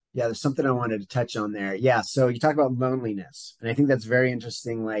Yeah, there's something I wanted to touch on there. Yeah, so you talk about loneliness, and I think that's very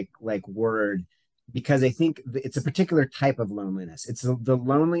interesting, like word, because I think it's a particular type of loneliness. It's the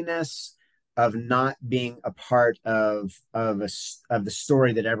loneliness of not being a part of the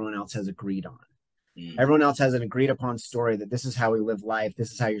story that everyone else has agreed on. Mm. Everyone else has an agreed upon story that this is how we live life,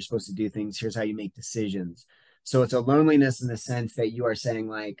 this is how you're supposed to do things, here's how you make decisions. So it's a loneliness in the sense that you are saying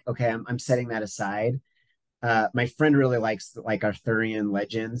like, okay, I'm setting that aside. My friend really likes like Arthurian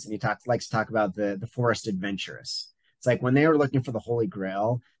legends, and likes to talk about the forest adventurous. It's like when they were looking for the Holy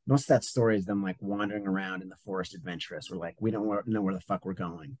Grail, most of that story is them like wandering around in the forest adventurous. We're like, we don't know where the fuck we're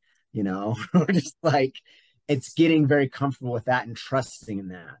going, you know. We're just like, it's getting very comfortable with that and trusting in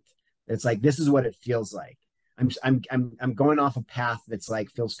that. It's like this is what it feels like. I'm going off a path that's like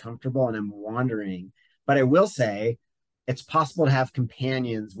feels comfortable, and I'm wandering. But I will say, it's possible to have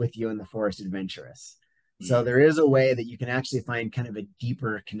companions with you in the forest adventurous, so Mm. there is a way that you can actually find kind of a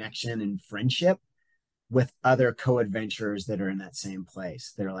deeper connection and friendship with other co-adventurers that are in that same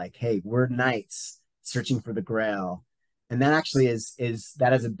place. They're like, hey, we're knights searching for the grail. And that actually is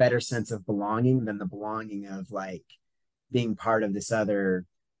that has a better sense of belonging than the belonging of like being part of this other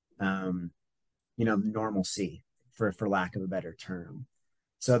um, normalcy for lack of a better term.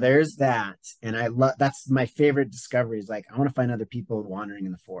 So there's that, and I love that's my favorite discovery. Is like I want to find other people wandering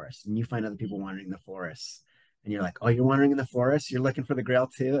in the forest, and you find other people wandering in the forest, and you're like, oh, you're wandering in the forest. You're looking for the Grail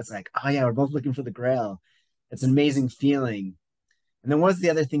too. It's like, oh yeah, we're both looking for the Grail. It's an amazing feeling. And then what's the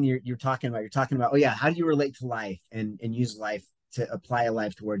other thing you're talking about? You're talking about, oh yeah, how do you relate to life and use life to apply a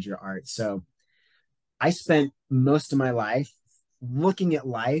life towards your art? So I spent most of my life looking at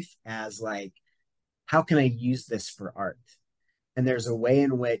life as like, how can I use this for art? And there's a way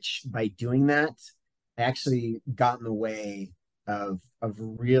in which by doing that, I actually got in the way of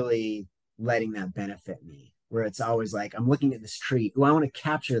really letting that benefit me. Where it's always like I'm looking at this tree. Oh, I want to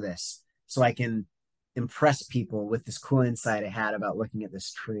capture this so I can impress people with this cool insight I had about looking at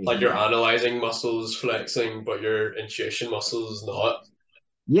this tree. Like you're analyzing muscles flexing, but your intuition muscles not.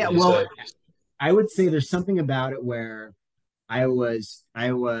 Yeah, Would you well, say? I would say there's something about it where I was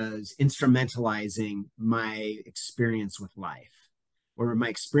instrumentalizing my experience with life, where my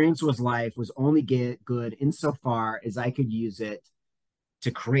experience with life was only get good insofar as I could use it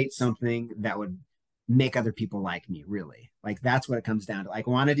to create something that would make other people like me, really. Like that's what it comes down to. Like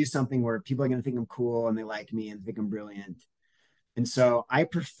I want to do something where people are going to think I'm cool and they like me and think I'm brilliant. And so I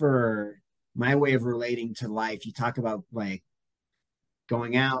prefer my way of relating to life. You talk about like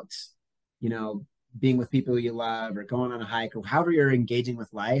going out, you know, being with people you love or going on a hike or however you're engaging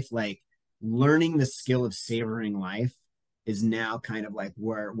with life, like learning the skill of savoring life is now kind of like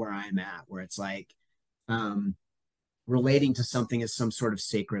where I'm at, where it's like um relating to something as some sort of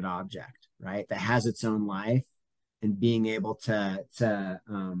sacred object, right? That has its own life and being able to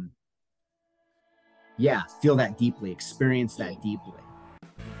yeah, feel that deeply, experience Yeah. that deeply.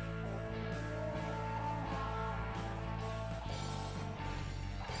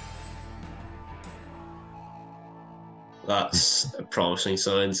 That's promising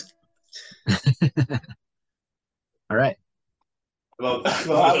signs. All right. Well,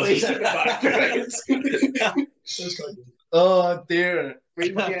 well, at least oh dear,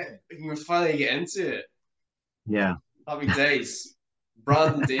 we can finally get into it. Yeah. Happy days,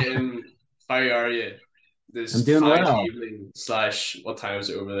 Brandon Dayton. How are you? I'm This doing fine well. evening slash what time is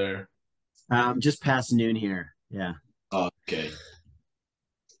it over there? Just past noon here. Yeah. Oh, okay.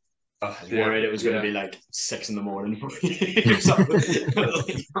 Oh I was dear, worried it was going to yeah. be like 6 in the morning or something.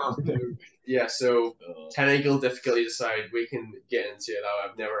 Like, oh, no. Yeah, so Oh. technical difficulty aside, we can get into it.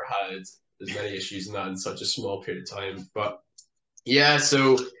 I've never had as many issues in that in such a small period of time. But yeah,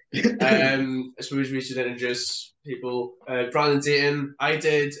 so I suppose we should introduce people. Brandon Dayton.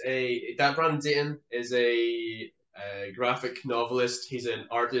 Brandon Dayton is a graphic novelist. He's an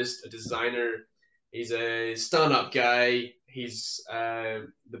artist, a designer. He's a stand-up guy. He's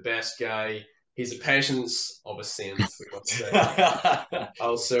the best guy. He's the patience of a saint, we must say.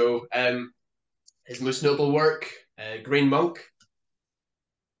 Also, his most notable work, Green Monk.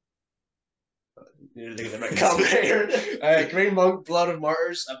 You think they come here. Green Monk, Blood of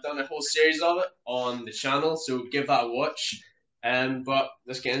Martyrs. I've done a whole series of it on the channel, so give that a watch. But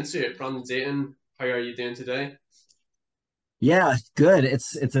let's get into it. Brandon Dayton, how are you doing today? Yeah, good.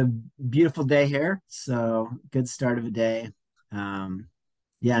 It's a beautiful day here, so good start of a day. Um,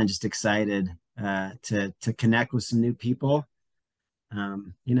 yeah, I'm just excited to connect with some new people.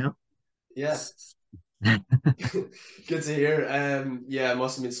 You know. Yeah, good to hear. Yeah, it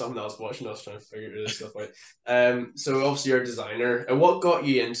must have been someone else watching us trying to figure this stuff out. So obviously you're a designer. And what got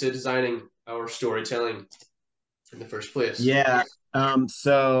you into designing or storytelling in the first place? Yeah.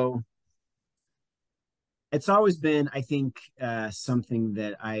 So it's always been, I think, something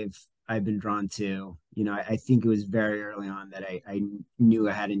that I've been drawn to. You know, I think it was very early on that I knew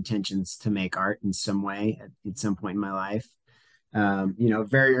I had intentions to make art in some way at some point in my life. You know,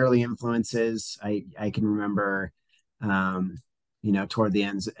 very early influences. I can remember, um, you know, toward the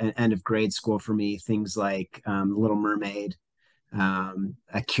end of grade school for me, things like Little Mermaid,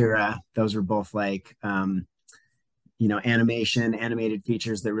 Akira. Those were both like you know, animated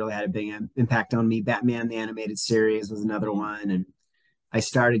features that really had a big impact on me. Batman the animated series was another one, and I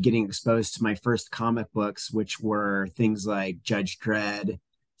started getting exposed to my first comic books, which were things like Judge Dredd,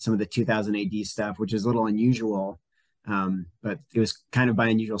 some of the 2000 AD stuff, which is a little unusual. But it was kind of by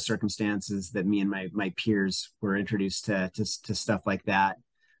unusual circumstances that me and my peers were introduced to stuff like that.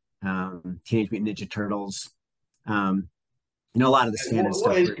 Teenage Mutant Ninja Turtles. Um, you know, a lot of the And stand-in what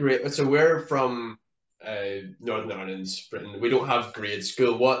stuff. is great? So we're from Northern Ireland, Britain. We don't have grade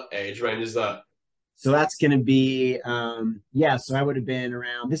school. What age range is that? So that's going to be, yeah. So I would have been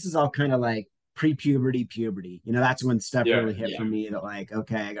around. This is all kind of like pre-puberty, puberty. You know, that's when stuff Yeah, really hit for me. That like,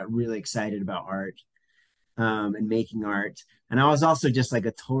 okay, I got really excited about art, and making art. And I was also just like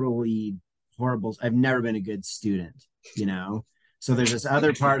a totally horrible. I've never been a good student, you know. So there's this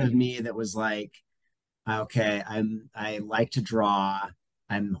other part of me that was like, okay, I like to draw.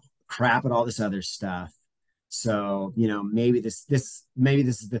 I'm crap at all this other stuff. So, you know, maybe this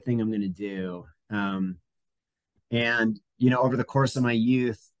is the thing I'm going to do. And, you know, over the course of my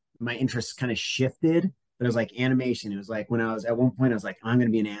youth, my interests kind of shifted, but it was like animation. It was like when I was at one point, I was like, I'm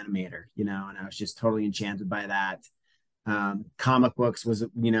going to be an animator, you know, and I was just totally enchanted by that. Comic books was,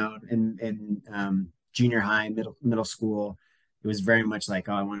 you know, in junior high, middle school, it was very much like,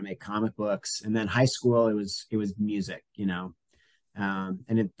 oh, I want to make comic books. And then high school, it was music, you know.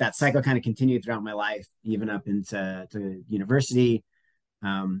 That cycle kind of continued throughout my life, even up into to university,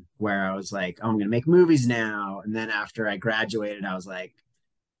 where I was like, oh, I'm going to make movies now. And then after I graduated, I was like,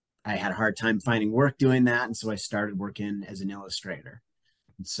 I had a hard time finding work doing that. And so I started working as an illustrator.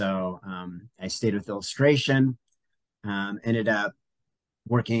 And so I stayed with illustration, ended up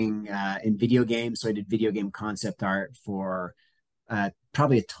working in video games. So I did video game concept art for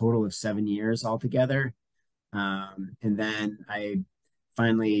probably a total of 7 years altogether. And then I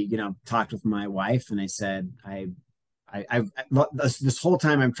finally, you know, talked with my wife and I said, I've this whole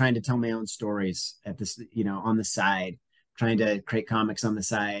time I'm trying to tell my own stories at this, you know, on the side, trying to create comics on the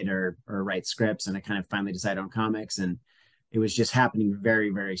side or write scripts, and I kind of finally decided on comics, and it was just happening very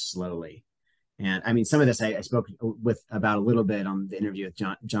very slowly. And I mean, some of this I spoke with about a little bit on the interview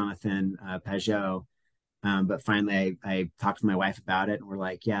with Jonathan Pajot, but finally I talked to my wife about it, and we're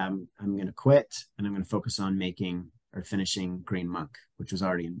like, yeah, I'm going to quit, and I'm going to focus on making or finishing Green Monk, which was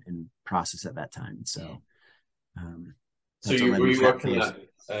already in process at that time. So. Um, So that's what you led were me to you that working phase.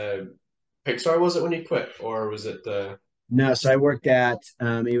 at Pixar, was it when you quit, or was it the? No, so I worked at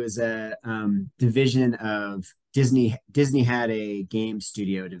it was a division of Disney. Disney had a game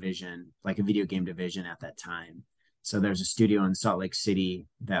studio division, like a video game division at that time. So there's a studio in Salt Lake City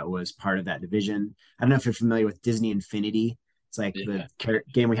that was part of that division. I don't know if you're familiar with Disney Infinity. It's like the Yeah.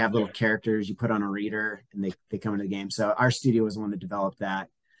 game we have little characters you put on a reader and they come into the game. So our studio was the one that developed that.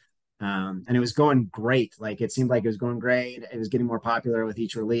 And it was going great. Like it seemed like it was going great. It was getting more popular with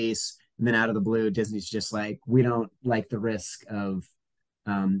each release. And then out of the blue, Disney's just like, we don't like the risk of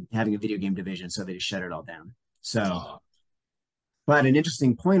having a video game division, so they just shut it all down. So, Oh, but an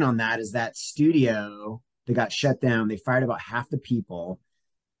interesting point on that is that studio that got shut down, they fired about half the people.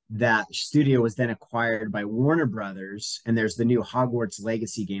 That studio was then acquired by Warner Brothers, and there's the new Hogwarts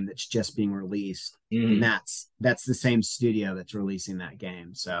Legacy game that's just being released, and mm. that's the same studio that's releasing that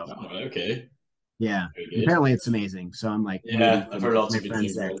game. So Oh, okay. yeah, Very good. apparently it's amazing. So I'm like rooting Yeah, for I've heard lots my of good friends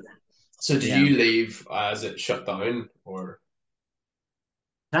things there. about it. So did Yeah, you leave as it shut down, or?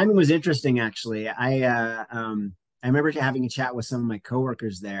 timing was interesting actually. I remember having a chat with some of my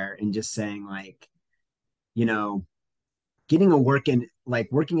coworkers there and just saying like, you know, getting a work in like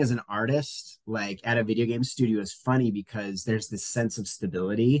working as an artist like at a video game studio is funny because there's this sense of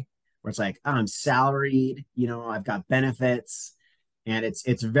stability where it's like, oh, I'm salaried, you know, I've got benefits, and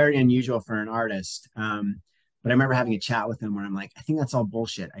it's very unusual for an artist. But I remember having a chat with them where I'm like, I think that's all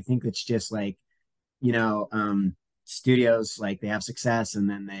bullshit. I think it's just like, you know, studios like they have success and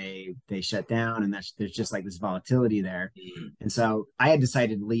then they shut down, and that's there's just like this volatility there. Mm. And so I had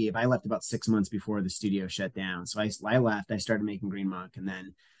decided to leave. I left about 6 months before the studio shut down. So I left. I started making Green Monk, and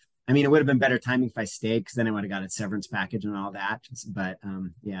then I mean it would have been better timing if I stayed because then I would have got a severance package and all that. But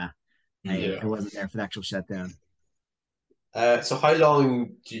yeah, I Yeah. wasn't there for the actual shutdown. So how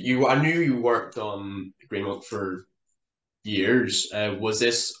long do you? I knew you worked on Green Monk for years. Was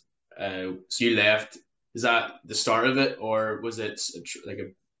this so you left? Is that the start of it, or was it like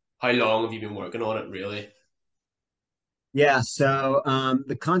a? How long have you been working on it, really? Yeah, so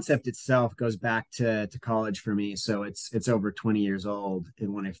the concept itself goes back to college for me. So it's over 20 years old.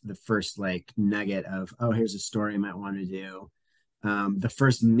 And when the first like nugget of, oh, here's a story I might want to do. The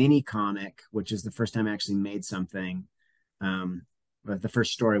first mini comic, which is the first time I actually made something, but the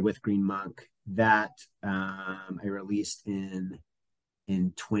first story with Green Monk that I released in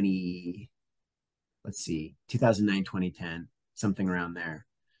 20, let's see, 2009, 2010, something around there.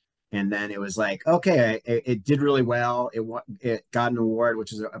 And then it was like, okay, it did really well. It got an award,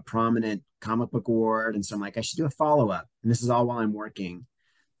 which is a prominent comic book award. And so I'm like, I should do a follow up. And this is all while I'm working.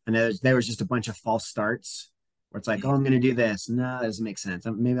 And there was just a bunch of false starts where it's like, oh, I'm going to do this. No, that doesn't make sense.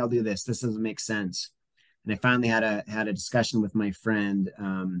 Maybe I'll do this. This doesn't make sense. And I finally had a discussion with my friend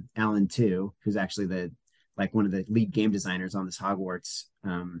Alan too, who's actually the like one of the lead game designers on this Hogwarts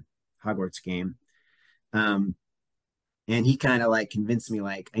game. Um, and he kind of like convinced me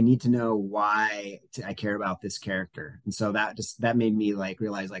like I need to know why I care about this character, and so that made me like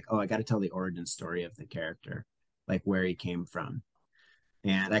realize like, oh, I got to tell the origin story of the character, like where he came from.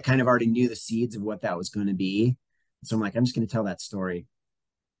 And I kind of already knew the seeds of what that was going to be, so I'm like, I'm just going to tell that story.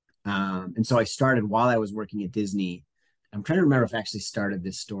 And so I started while I was working at Disney. I'm trying to remember if I actually started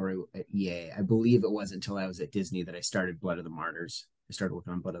this story at EA. I believe it wasn't until I was at Disney that I started Blood of the Martyrs. I started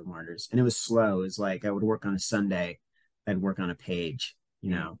working on Blood of the Martyrs, and it was slow. It was like I would work on a Sunday, I'd work on a page,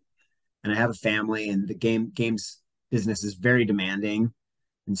 you know. And I have a family, and the games business is very demanding,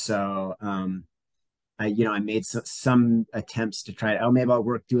 and so I made some attempts to try to, oh, maybe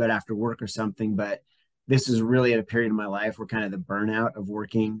I'll do it after work or something, but this is really at a period in my life where kind of the burnout of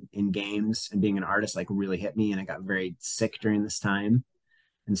working in games and being an artist like really hit me, and I got very sick during this time.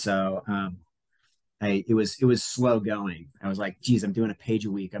 And so it was slow going. I was like, geez, I'm doing a page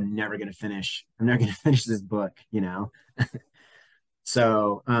a week. I'm never gonna finish this book, you know.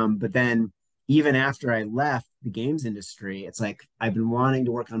 So, but then even after I left the games industry, it's like I've been wanting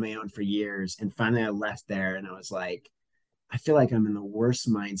to work on my own for years. And finally I left there and I was like, I feel like I'm in the worst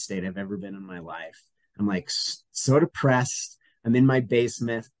mind state I've ever been in my life. I'm like so depressed. I'm in my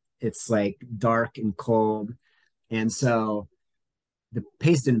basement. It's like dark and cold. And so the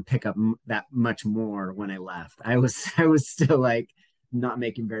pace didn't pick up that much more when I left. I was still like not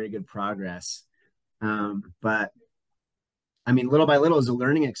making very good progress. But I mean, little by little is a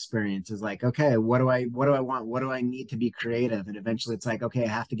learning experience. Is like, okay, what do I want? What do I need to be creative? And eventually, it's like, okay, I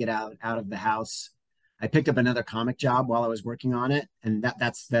have to get out of the house. I picked up another comic job while I was working on it, and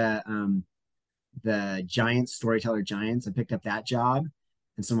that's the Giants Storyteller Giants. I picked up that job,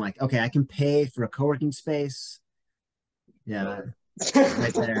 and so I'm like, okay, I can pay for a co-working space. Yeah,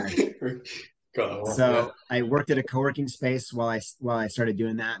 right there. God, yeah. So I worked at a co-working space while I started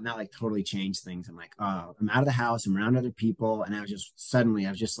doing that, and that like totally changed things. I'm like, oh, I'm out of the house, I'm around other people, and I was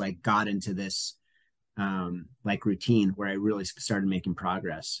just like got into this like routine where I really started making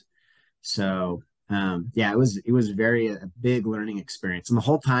progress. So yeah, it was very a big learning experience, and the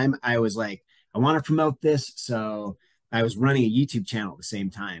whole time I was like, I want to promote this, so I was running a YouTube channel at the same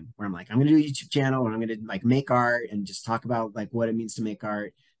time where I'm like, I'm gonna do a YouTube channel and I'm gonna like make art and just talk about like what it means to make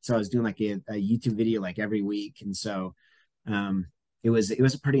art. So I was doing like a YouTube video like every week, and so um, it was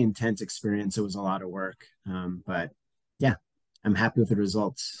a pretty intense experience. It was a lot of work, but yeah, I'm happy with the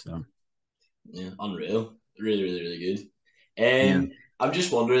results. So Yeah, unreal. Really, really, really good. yeah, I'm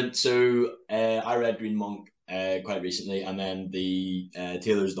just wondering. So, I read Green Monk quite recently, and then the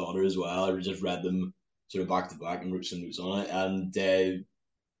Taylor's Daughter as well. I just read them sort of back to back and wrote some notes on it. And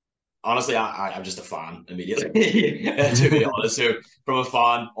honestly, I'm just a fan immediately. To be honest, so from a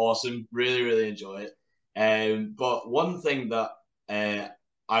fan, awesome. Really, really enjoy it. But one thing that uh,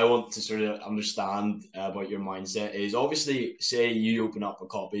 I want to sort of understand about your mindset is obviously, say you open up a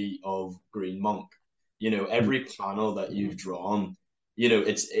copy of Green Monk, every panel that you've drawn,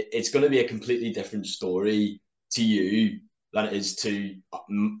 it's going to be a completely different story to you than it is to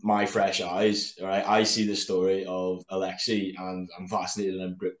my fresh eyes. Right, I see the story of Alexi, and I'm fascinated and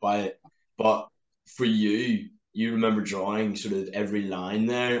I'm gripped by it. But for you, you remember drawing sort of every line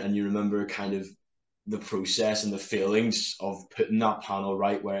there, and you remember kind of the process and the feelings of putting that panel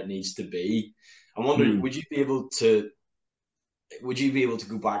right where it needs to be. I'm wondering, Hmm. would you be able to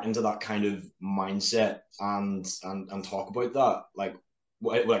go back into that kind of mindset and talk about that, like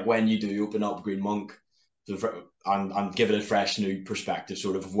when you do open up Green Monk, and give it a fresh new perspective,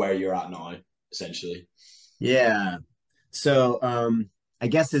 sort of where you're at now, essentially. Yeah. So I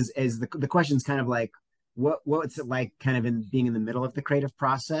guess is the question's kind of like what's it like kind of in being in the middle of the creative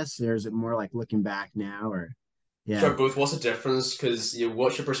process? Or is it more like looking back now or Yeah. Sorry, both. What's the difference? Because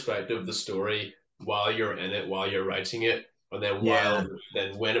what's your perspective of the story while you're in it, while you're writing it, and then Yeah.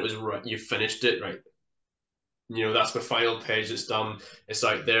 then when it was you finished it, right? That's my final page. It's done. It's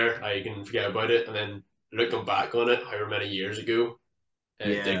out there. I can forget about it, and then looking back on it, however many years ago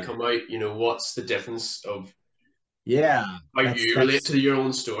it did Yeah. come out. What's the difference of Yeah. how That's you relate that's to your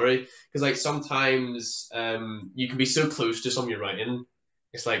own story? Because like sometimes you can be so close to something you're writing.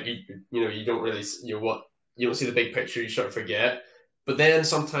 It's like you don't really what you don't see the big picture. You start to forget. But then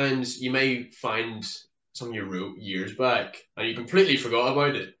sometimes you may find something you wrote years back and you completely forgot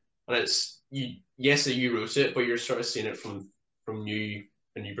about it, and it's you. Yes, that you wrote it, but you're sort of seeing it from a new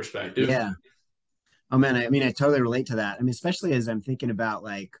perspective. yeah. Oh man, I mean, I totally relate to that. I mean, especially as I'm thinking about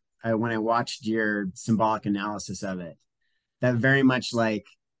like when I watched your symbolic analysis of it, that very much like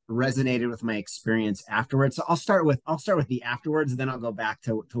resonated with my experience afterwards. So I'll start with the afterwards, then I'll go back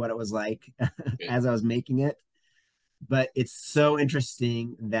to what it was like as I was making it. But it's so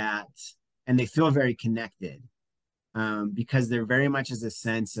interesting that, and they feel very connected, because there very much is a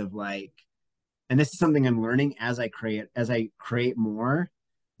sense of like, and this is something I'm learning as I create more.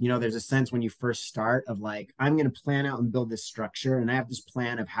 There's a sense when you first start of like, I'm going to plan out and build this structure, and I have this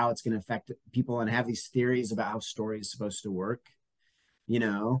plan of how it's going to affect people, and I have these theories about how story is supposed to work. you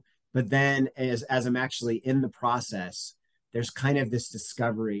know but then as I'm actually in the process, there's kind of this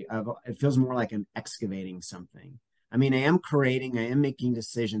discovery of, it feels more like I'm excavating something. I mean, I am creating, I am making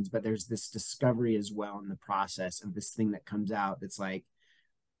decisions, but there's this discovery as well in the process of this thing that comes out, that's like,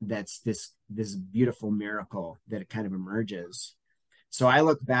 that's this beautiful miracle that it kind of emerges. So I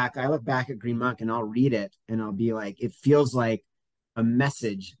look back at Green Monk, and I'll read it, and I'll be like, it feels like a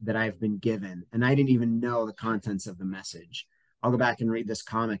message that I've been given, and I didn't even know the contents of the message. I'll go back and read this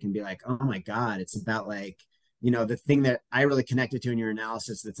comic and be like, oh my God, it's about like, the thing that I really connected to in your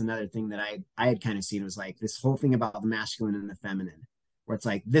analysis. That's another thing that I had kind of seen, was like this whole thing about the masculine and the feminine, where it's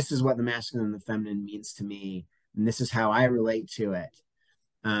like, this is what the masculine and the feminine means to me, and this is how I relate to it.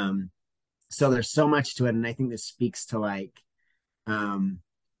 Um, so there's so much to it, and I think this speaks to um,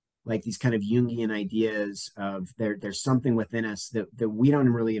 like these kind of Jungian ideas of there's something within us that we don't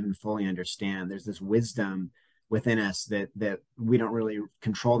really even fully understand. There's this wisdom within us that we don't really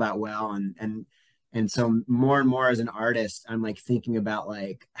control that well, and so more and more as an artist, I'm like thinking about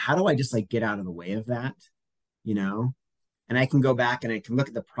like, how do I just like get out of the way of that, you know? And I can go back and I can look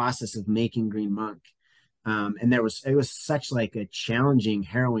at the process of making Green Monk. And it was such like a challenging,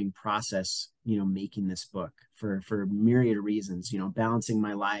 harrowing process, making this book for myriad of reasons, balancing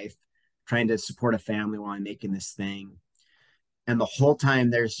my life, trying to support a family while I'm making this thing. And the whole time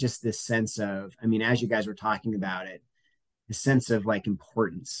there's just this sense of, I mean, as you guys were talking about it, the sense of like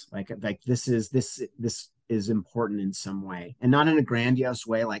importance, like this is important in some way, and not in a grandiose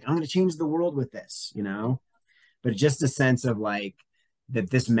way, like I'm going to change the world with this, but just a sense of like, that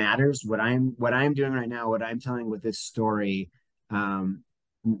this matters. What I'm doing right now, what I'm telling with this story,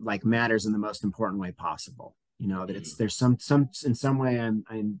 like matters in the most important way possible. That it's there's some in some way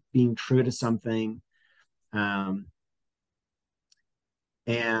I'm being true to something. Um,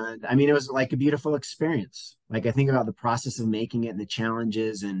 and I mean, it was like a beautiful experience. Like I think about the process of making it and the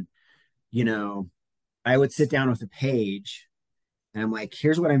challenges, and you know, I would sit down with a page, and I'm like,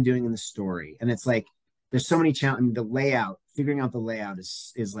 here's what I'm doing in the story, and it's like there's so many challenges. I mean, the layout, figuring out the layout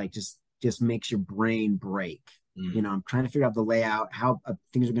is like just makes your brain break. I'm trying to figure out the layout, how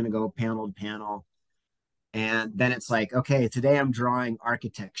things are going to go panel to panel, and then it's like, okay, today I'm drawing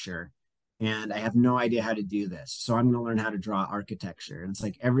architecture, and I have no idea how to do this, so I'm going to learn how to draw architecture. And it's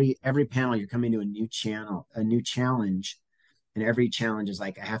like every panel you're coming to a new challenge, and every challenge is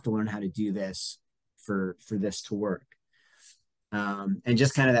like, I have to learn how to do this for this to work. And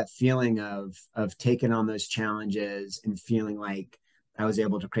just kind of that feeling of taking on those challenges and feeling like I was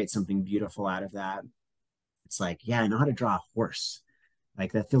able to create something beautiful out of that. It's like, yeah, I know how to draw a horse.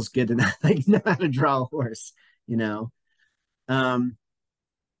 Like that feels good to know, like know how to draw a horse, you know. Um,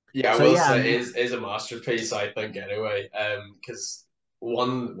 Yeah, I so will yeah, I say mean, is a masterpiece, I think, anyway. Because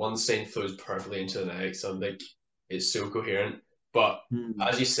one scene flows perfectly into the next, and like it's so coherent. But hmm,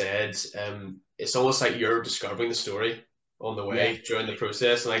 as you said, it's almost like you're discovering the story on the yeah, way during the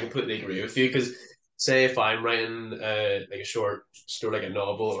process, and I completely agree with you. Because say if I'm writing like a short story, like a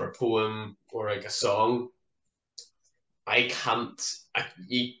novel or a poem or like a song, I can't.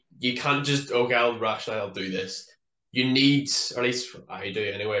 You can't just okay. I'll do this. You need, or at least I do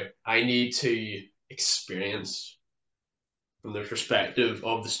anyway. I need to experience from the perspective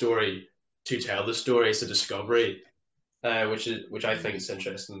of the story to tell the story. It's a discovery, which I think is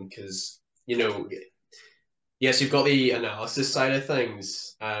interesting because yes, you've got the analysis side of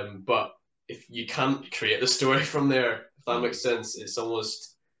things, but if you can't create the story from there, if that makes sense, it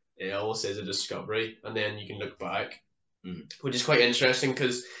almost is a discovery, and then you can look back, which is quite interesting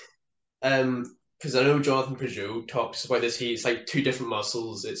because I know Jonathan Peugeot talks about this. It's like two different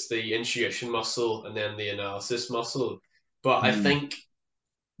muscles. It's the intuition muscle and then the analysis muscle. But I think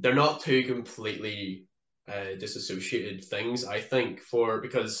they're not two completely disassociated things. I think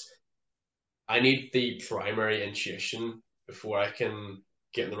because I need the primary intuition before I can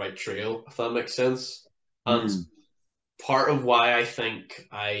get in the right trail, if that makes sense. And part of why I think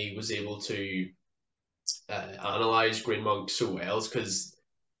I was able to analyze Green Monk so well is because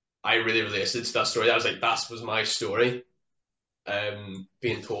I really related to that story. I was like, that was my story,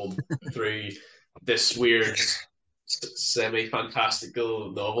 being told through this weird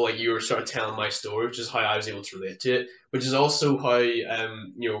semi-fantastical novel. Like you were sort of telling my story, which is how I was able to relate to it. Which is also how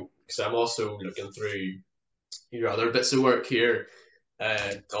because I'm also looking through your other bits of work here.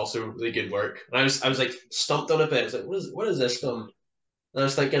 Also really good work. And I was like stumped on a bit. I was like, what is this from? And I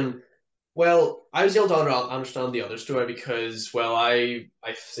was thinking, well, I was able to understand the other story because, well,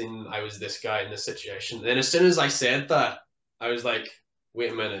 I've seen I was this guy in this situation. And then as soon as I said that, I was like,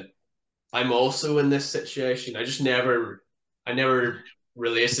 wait a minute, I'm also in this situation. I never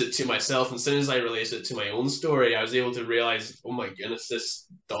released it to myself. And as soon as I released it to my own story, I was able to realize, oh my goodness, this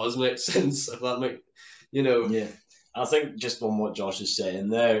does make sense. If that make, Yeah. I think just on what Josh is saying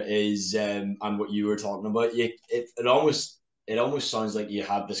there is, and what you were talking about, it almost sounds like you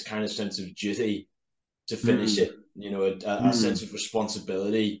had this kind of sense of duty to finish it. A sense of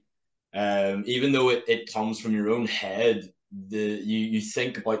responsibility. Even though it comes from your own head, you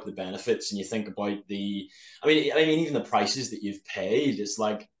think about the benefits and you think about I mean even the prices that you've paid. It's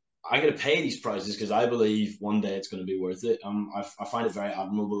like I'm going to pay these prices because I believe one day it's going to be worth it. I find it very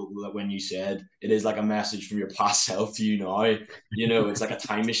admirable that when you said it is like a message from your past self to you now. It's like a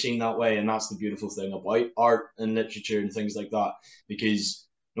time machine that way, and that's the beautiful thing about art and literature and things like that. Because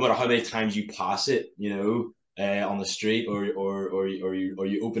no matter how many times you pass it, on the street or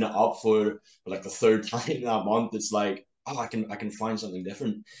you open it up for like the third time that month, it's like, oh, I can find something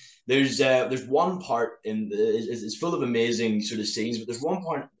different. There's one part it's full of amazing sort of scenes, but there's one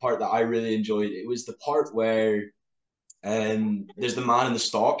part that I really enjoyed. It was the part where there's the man in the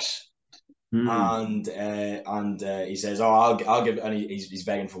stocks. And he says, "Oh, I'll give," and he's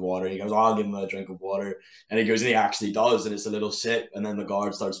begging for water. He goes, "Oh, I'll give him a drink of water," and he goes, and he actually does, and it's a little sip, and then the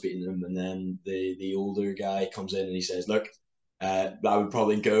guard starts beating him, and then the older guy comes in and he says, "Look, I would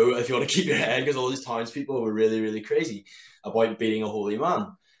probably go if you want to keep your head," because all these townspeople were really, really crazy about beating a holy man,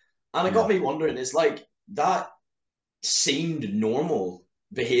 and it got me wondering. It's like that seemed normal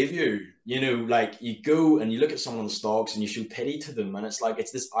behavior, like you go and you look at someone on the stocks and you show pity to them, and it's like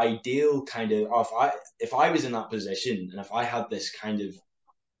it's this ideal kind of, oh, if I was in that position and if I had this kind of,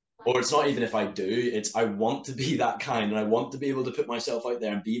 or it's not even if I do, it's I want to be that kind, and I want to be able to put myself out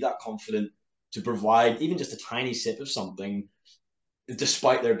there and be that confident to provide even just a tiny sip of something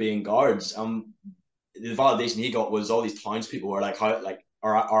despite there being guards. The validation he got was all these townspeople were like, how like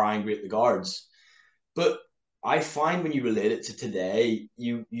are angry at the guards. But I find when you relate it to today,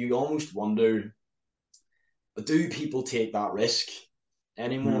 you almost wonder, do people take that risk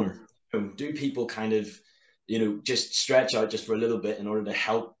anymore? Do people kind of, just stretch out just for a little bit in order to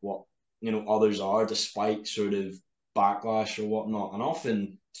help what, others are, despite sort of backlash or whatnot? And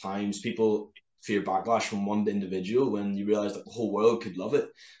oftentimes people fear backlash from one individual when you realize that the whole world could love it.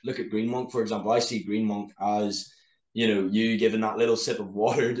 Look at Green Monk, for example. I see Green Monk as, you giving that little sip of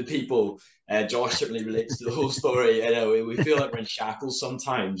water to people. Josh certainly relates to the whole story. We feel like we're in shackles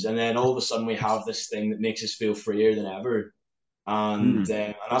sometimes, and then all of a sudden we have this thing that makes us feel freer than ever, and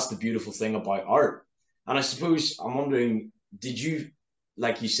that's the beautiful thing about art. And I suppose I'm wondering, did you,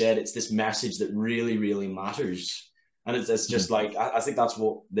 like you said, it's this message that really, really matters, and it's just like I think that's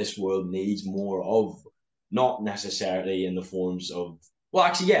what this world needs more of, not necessarily in the forms of, well,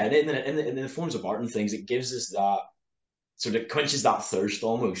 actually, yeah, in the forms of art and things. It gives us that sort of quenches that thirst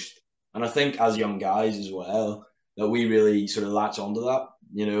almost. And I think as young guys as well, that we really sort of latch onto that.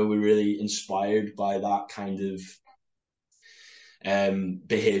 We're really inspired by that kind of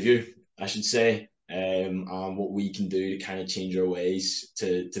behavior, I should say, and what we can do to kind of change our ways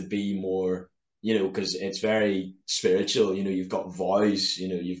to be more, because it's very spiritual. You've got vows,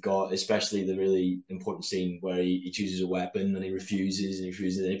 you've got especially the really important scene where he chooses a weapon and he refuses and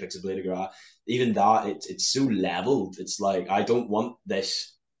then he picks a blade of grass. Even that, it's so leveled. It's like, I don't want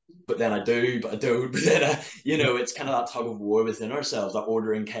this, but then I do, but I don't, but then it's kind of that tug of war within ourselves, that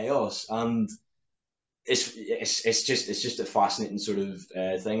order and chaos. And it's just a fascinating sort of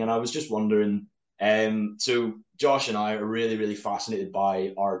thing. And I was just wondering, So Josh and I are really, really fascinated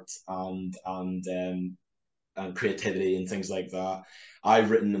by art and creativity and things like that.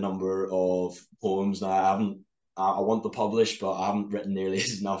 I've written a number of poems now. I want to publish, but I haven't written nearly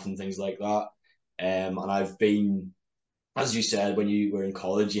enough and things like that. And I've been, as you said, when you were in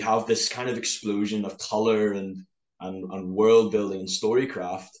college, you have this kind of explosion of color and world building and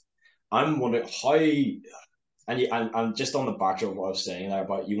storycraft. I'm wondering how, and just on the backdrop of what I was saying there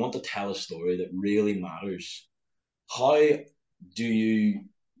about you want to tell a story that really matters. How do you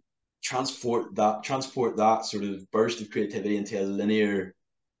transport that sort of burst of creativity into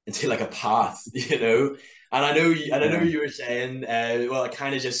like a path, you know? And I know Yeah. you were saying, well, I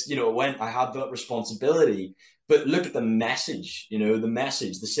kind of just, I had that responsibility, but look at the message, the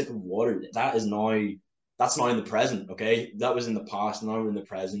message, the sip of water, that's now in the present. Okay. That was in the past. Now we're in the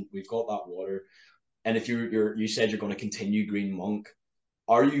present. We've got that water. And if you said you're going to continue Green Monk,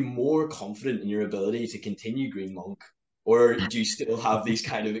 are you more confident in your ability to continue Green Monk? Or do you still have these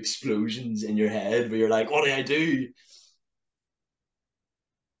kind of explosions in your head where you're like, what do I do?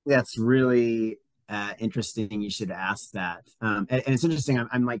 That's really interesting. You should ask that. And it's interesting.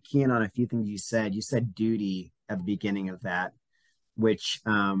 I'm like keying on a few things you said. You said duty at the beginning of that, which,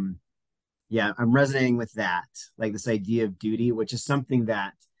 yeah, I'm resonating with that. Like this idea of duty, which is something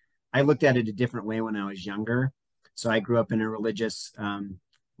that I looked at it a different way when I was younger. So I grew up in a religious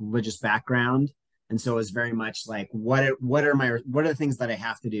background. And so it was very much like, what are the things that I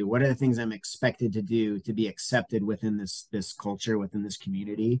have to do? What are the things I'm expected to do to be accepted within this culture, within this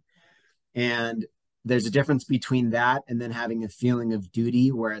community? And there's a difference between that and then having a feeling of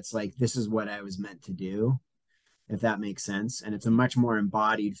duty where it's like, this is what I was meant to do, if that makes sense. And it's a much more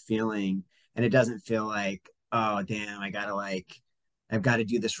embodied feeling. And it doesn't feel like, oh, damn, I've got to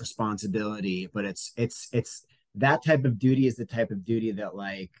do this responsibility. But it's that type of duty is the type of duty that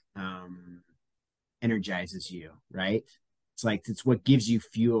energizes you, right? It's like, it's what gives you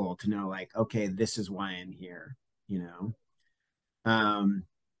fuel to know, like, okay, this is why I'm here, you know? Um,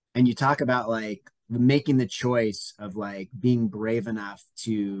 and you talk about like making the choice of like being brave enough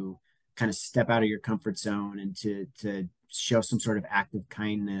to kind of step out of your comfort zone and to show some sort of act of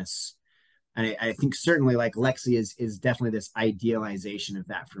kindness. And I think certainly like Lexi is definitely this idealization of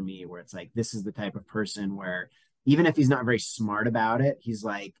that for me, where it's like this is the type of person where even if he's not very smart about it, he's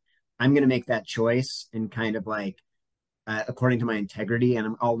like, I'm gonna make that choice and kind of like according to my integrity,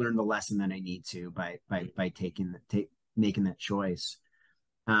 and I'll learn the lesson that I need to by making that choice.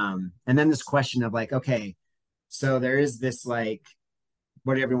 And then this question of like, okay, so there is this like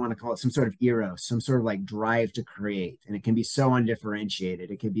whatever you want to call it, some sort of eros, some sort of like drive to create. And it can be so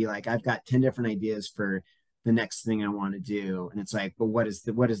undifferentiated. It could be like, I've got 10 different ideas for the next thing I want to do. And it's like, but what is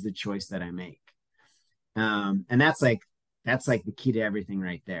the choice that I make? And that's like the key to everything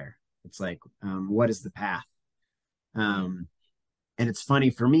right there. It's like, what is the path? Um, and it's funny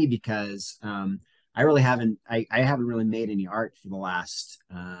for me because I haven't really made any art for the last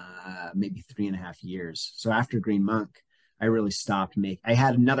maybe 3.5 years. So after Green Monk, I really stopped making. I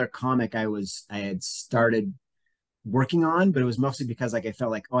had another comic I had started working on, but it was mostly because like I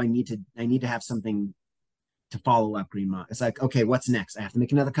felt like, oh, I need to have something to follow up Green Monk. It's like, okay, what's next? I have to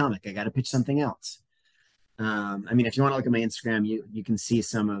make another comic. I got to pitch something else. I mean, if you want to look at my Instagram, you can see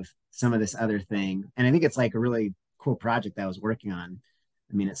some of this other thing, and I think it's like a really cool project that I was working on.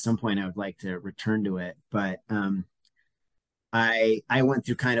 I mean, at some point I would like to return to it, but I went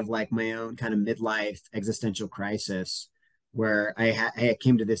through kind of like my own kind of midlife existential crisis where I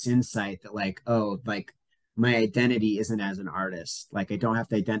came to this insight that like, oh, like my identity isn't as an artist. Like I don't have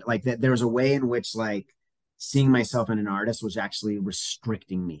to identify like that. There was a way in which like seeing myself as an artist was actually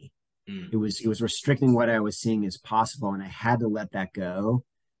restricting me. Mm. It was restricting what I was seeing as possible, and I had to let that go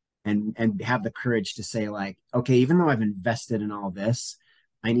and have the courage to say like, okay, even though I've invested in all this,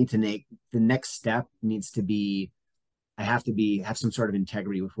 I need to make the next step needs to be I have to have some sort of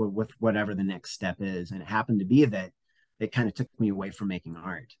integrity with whatever the next step is. And it happened to be that it kind of took me away from making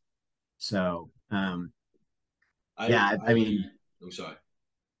art. So yeah, I mean, I'm sorry.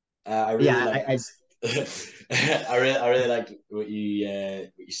 I really yeah, liked. I really liked what you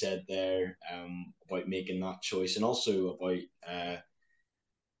said there about making that choice, and also about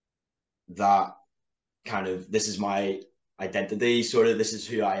that kind of this is my identity, sort of this is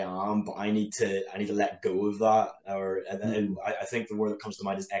who I am, but I need to let go of that. Or and mm, I think the word that comes to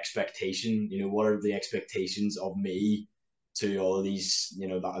mind is expectation. What are the expectations of me to all of these,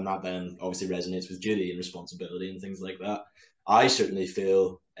 that, and that then obviously resonates with duty and responsibility and things like that. I certainly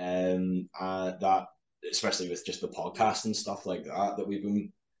feel that, especially with just the podcast and stuff like that we've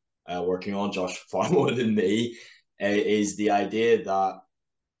been working on, Josh far more than me, is the idea that,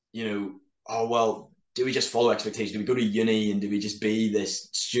 you know, oh well, do we just follow expectations? Do we go to uni and do we just be this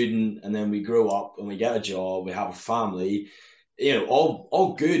student and then we grow up and we get a job, we have a family,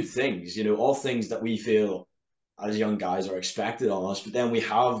 all good things, all things that we feel as young guys are expected on us, but then we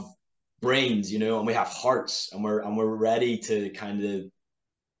have brains, and we have hearts, and we're ready to kind of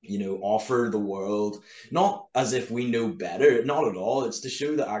offer the world, not as if we know better, not at all. It's to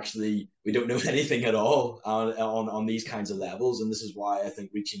show that actually we don't know anything at all on these kinds of levels. And this is why I think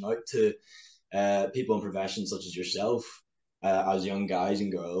reaching out to people in professions such as yourself, as young guys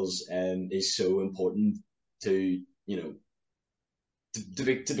and girls, is so important to,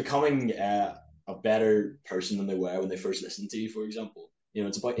 to becoming a better person than they were when they first listened to you, for example.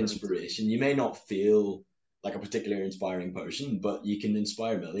 It's about inspiration. You may not feel like a particularly inspiring person, but you can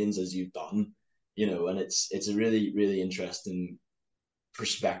inspire millions as you've done, and it's a really, really interesting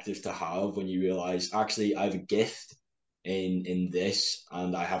perspective to have when you realize actually I have a gift in this,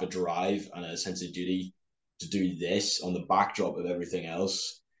 and I have a drive and a sense of duty to do this on the backdrop of everything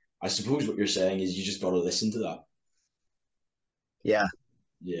else. I suppose what you're saying is you just got to listen to that. Yeah.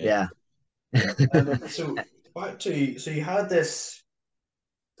 Yeah. Yeah. So back to, so you had this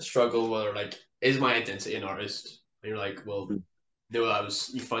struggle whether like, is my identity an artist? And you're like, well, no,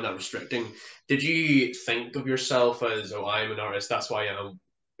 you find that restricting. Did you think of yourself as, oh, I'm an artist, that's why I am,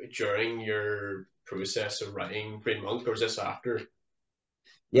 during your process of writing Green Monk, or is this after?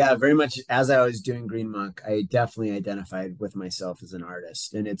 Yeah, very much as I was doing Green Monk, I definitely identified with myself as an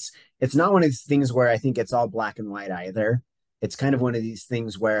artist. And it's not one of these things where I think it's all black and white either. It's kind of one of these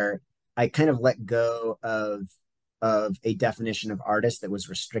things where I kind of let go of a definition of artist that was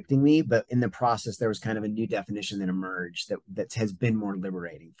restricting me, but in the process there was kind of a new definition that emerged that has been more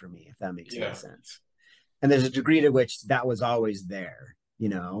liberating for me, if that makes any Yeah. sense. And there's a degree to which that was always there, you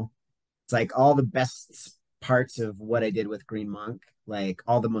know. It's like all the best parts of what I did with Green Monk, like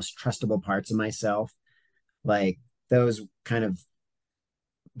all the most trustable parts of myself, like those kind of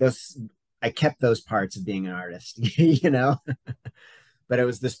those I kept those parts of being an artist, you know. But it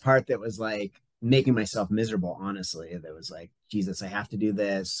was this part that was like making myself miserable, honestly. That was like, Jesus, I have to do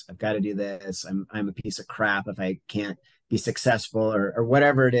this. I've got to do this. I'm a piece of crap if I can't be successful, or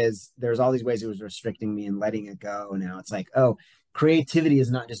whatever it is. There's all these ways it was restricting me and letting it go. And now it's like, oh, creativity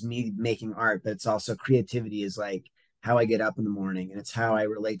is not just me making art, but it's also creativity is like how I get up in the morning, and it's how I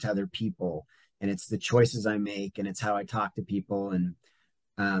relate to other people, and it's the choices I make, and it's how I talk to people. And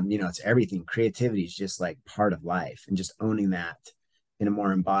it's everything. Creativity is just like part of life, and just owning that in a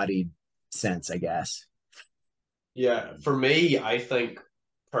more embodied sense, I guess. Yeah, for me, I think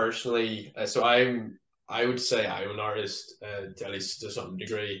personally, I would say I'm an artist, at least to some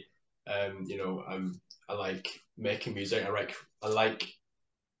degree. I like making music. I like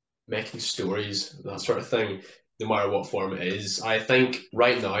making stories, that sort of thing, no matter what form it is. I think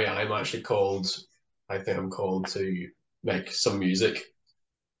right now I think I'm called to make some music.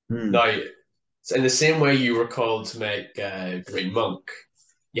 Hmm. Now, in the same way you were called to make Green Monk,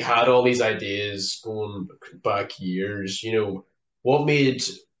 you had all these ideas going back years. What made,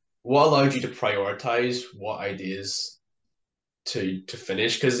 what allowed you to prioritize what ideas to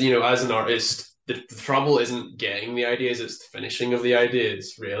finish? Because as an artist, the trouble isn't getting the ideas; it's the finishing of the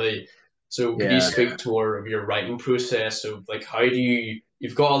ideas, really. So, could you Yeah. speak to more of your writing process of like how do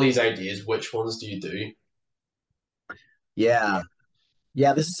you've got all these ideas, which ones do you do? Yeah.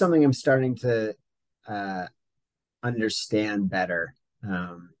 Yeah. This is something I'm starting to uh, understand better.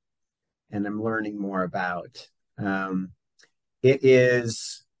 Um, and I'm learning more about. Um, there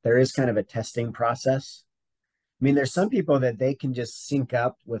is kind of a testing process. I mean, there's some people that they can just sync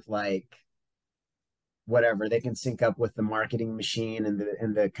up with like whatever. They can sync up with the marketing machine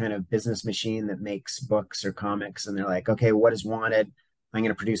and the kind of business machine that makes books or comics, and they're like, okay, what is wanted? I'm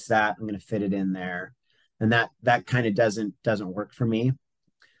going to produce that. I'm going to fit it in there, and that kind of doesn't work for me.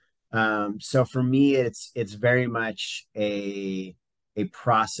 So for me, it's very much a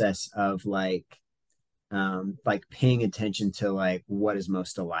process of like paying attention to like what is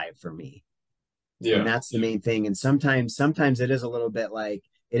most alive for me, and Yeah, that's the main thing. And sometimes it is a little bit like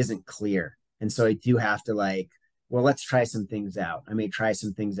it isn't clear, and so I do have to like, well, let's try some things out. I may try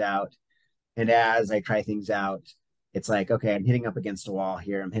some things out, and as I try things out, it's like, okay, I'm hitting up against a wall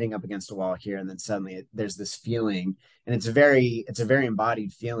here, I'm hitting up against a wall here, and then suddenly there's this feeling, and it's a very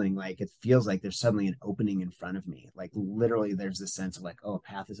embodied feeling. Like it feels like there's suddenly an opening in front of me, like literally there's this sense of like, oh, a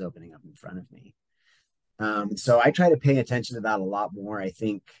path is opening up in front of me. So I try to pay attention to that a lot more. I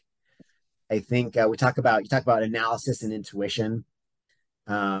think you talk about analysis and intuition.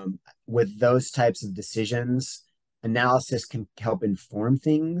 With those types of decisions, analysis can help inform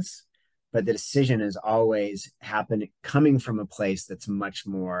things, but the decision is always happen coming from a place that's much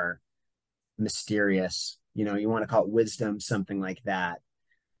more mysterious. You want to call it wisdom, something like that.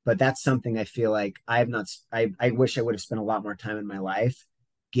 But that's something I feel like I have not. I wish I would have spent a lot more time in my life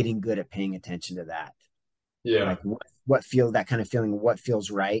getting good at paying attention to that. Yeah. Like what feels that kind of feeling, what feels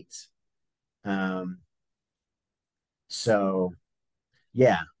right. Um, so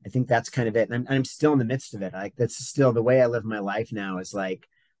yeah, I think that's kind of it. And I'm still in the midst of it. Like that's still the way I live my life now is like,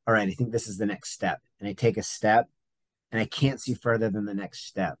 all right, I think this is the next step. And I take a step and I can't see further than the next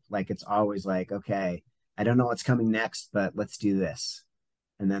step. Like it's always like, okay, I don't know what's coming next, but let's do this.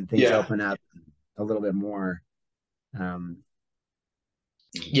 And then things Yeah. open up a little bit more. Um,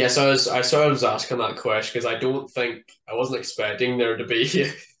 Yes, I sort of was asking that question because I wasn't expecting there to be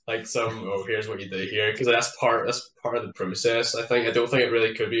like some, oh, here's what you do here, because that's part of the process. I don't think it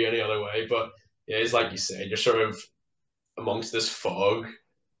really could be any other way. But yeah, it's like you said, you're sort of amongst this fog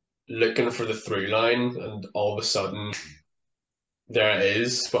looking for the through line, and all of a sudden there it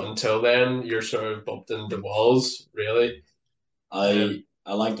is. But until then, you're sort of bumped into walls, really.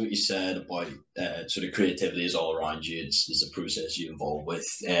 I liked what you said about sort of creativity is all around you. It's a process you involve with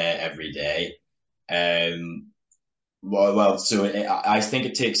every day. Um, so I think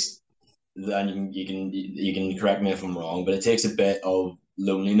it takes. Then you can correct me if I'm wrong, but it takes a bit of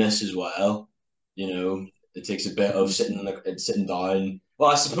loneliness as well. It takes a bit of sitting down. Well,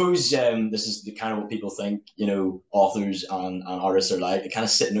 I suppose this is the kind of what people think. Authors and artists are like. They kind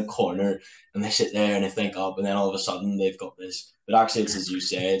of sit in a corner and they sit there and they think up, and then all of a sudden they've got this. But actually, it's as you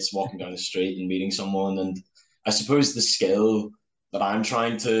say, it's walking down the street and meeting someone. And I suppose the skill that I'm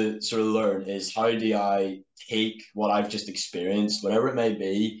trying to sort of learn is how do I take what I've just experienced, whatever it may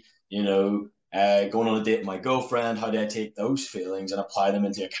be, going on a date with my girlfriend, how do I take those feelings and apply them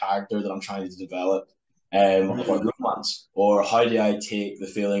into a character that I'm trying to develop about romance? Or how do I take the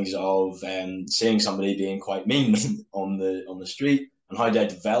feelings of seeing somebody being quite mean on the street, and how do I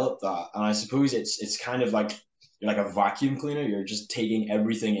develop that? And I suppose it's kind of like you're like a vacuum cleaner. You're just taking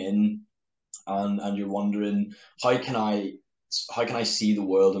everything in, and you're wondering how can I how can I see the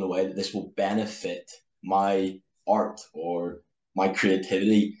world in a way that this will benefit my art or my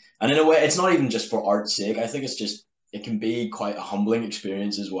creativity. And in a way, it's not even just for art's sake. I think it can be quite a humbling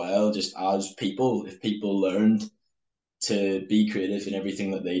experience as well, just as people, if people learned to be creative in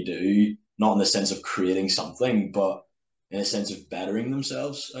everything that they do, not in the sense of creating something, but in a sense of bettering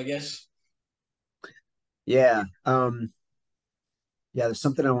themselves, I guess. yeah. Yeah, there's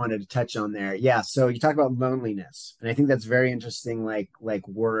something I wanted to touch on there. Yeah, so you talk about loneliness, and I think that's very interesting, like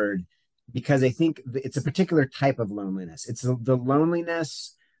word, because I think it's a particular type of loneliness. It's the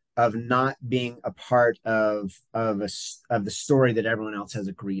loneliness of not being a part of the story that everyone else has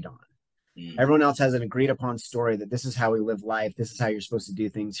agreed on. Mm. Everyone else has an agreed upon story that this is how we live life, this is how you're supposed to do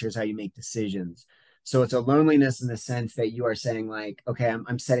things, here's how you make decisions. So it's a loneliness in the sense that you are saying like, okay,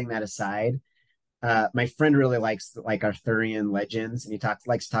 I'm setting that aside. My friend really likes like Arthurian legends, and he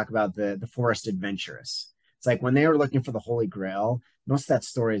likes to talk about the forest adventurous. It's like when they were looking for the Holy Grail, most of that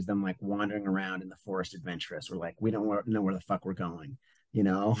story is them like wandering around in the forest adventurous. We're like, we don't know where the fuck we're going,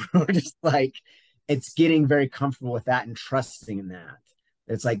 we're just like, it's getting very comfortable with that and trusting in that.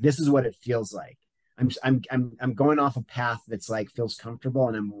 It's like this is what it feels like. I'm going off a path that's like feels comfortable,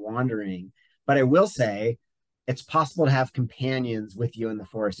 and I'm wandering. But I will say, it's possible to have companions with you in the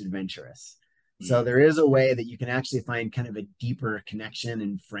forest adventurous. So Mm. there is a way that you can actually find kind of a deeper connection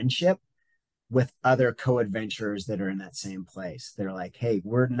and friendship with other co-adventurers that are in that same place. They're like, hey,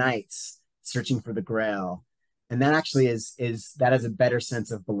 we're knights searching for the grail. And that actually is that has a better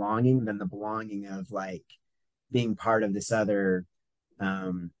sense of belonging than the belonging of like being part of this other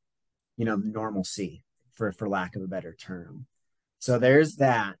um, normalcy for lack of a better term. So there's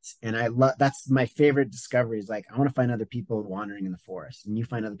that, and I love that's my favorite discovery. Is like I want to find other people wandering in the forest, and you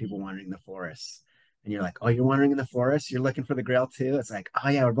find other people wandering in the forest, and you're like, oh, you're wandering in the forest. You're looking for the Grail too. It's like, oh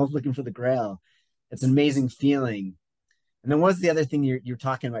yeah, we're both looking for the Grail. It's an amazing feeling. And then what's the other thing you're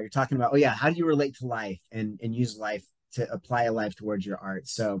talking about? You're talking about, oh yeah, how do you relate to life and use life to apply a life towards your art?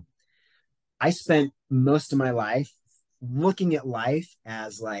 So I spent most of my life looking at life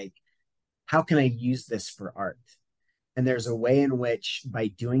as like, how can I use this for art? And there's a way in which by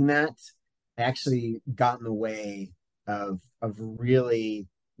doing that, I actually got in the way of really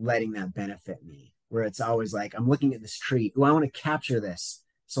letting that benefit me. Where it's always like, I'm looking at this tree. Oh, I want to capture this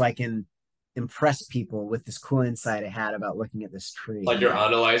so I can impress people with this cool insight I had about looking at this tree. Like your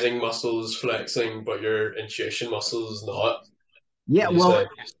analyzing muscles flexing, but your intuition muscles not. Yeah, Would you well, say?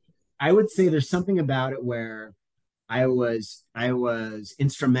 I would say there's something about it where I was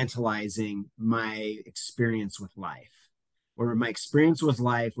instrumentalizing my experience with life, where my experience with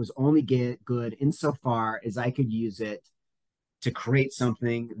life was only get good insofar as I could use it to create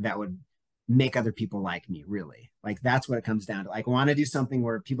something that would make other people like me, really. Like that's what it comes down to. Like I want to do something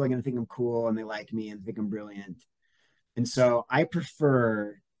where people are going to think I'm cool and they like me and think I'm brilliant. And so I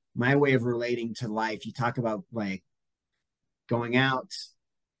prefer my way of relating to life. You talk about like going out,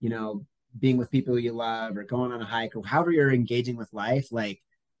 you know, being with people you love or going on a hike or however you're engaging with life, like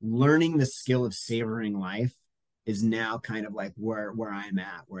learning the skill of savoring life is now kind of like where I'm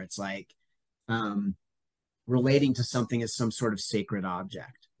at, where it's like um relating to something as some sort of sacred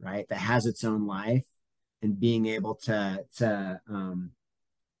object, right? That has its own life and being able to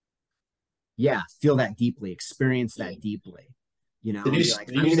yeah, feel that deeply, experience Yeah. that deeply, you know, Did and you, be like,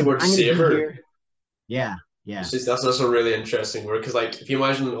 did you use the word I'm gonna be savor? here. Yeah, yeah. That's a really interesting word because, like, if you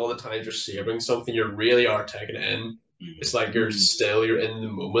imagine all the times you're savoring something, you really are taking it in. It's like Mm, you're in the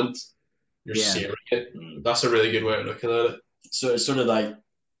moment, you're yeah. savoring it. That's a really good way of looking at it. So it's sort of like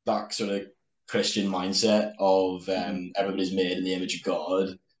that sort of Christian mindset of Mm, everybody's made in the image of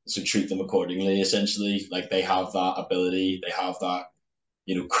God, so treat them accordingly. Essentially, like they have that ability, they have that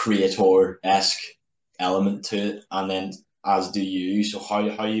creator esque element to it, and then as do you. So how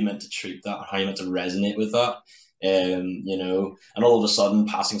are you meant to treat that? How are you meant to resonate with that? And all of a sudden,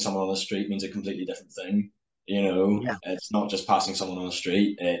 passing someone on the street means a completely different thing. yeah. It's not just passing someone on the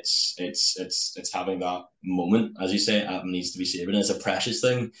street. It's having that moment, as you say, it needs to be savored. And it's a precious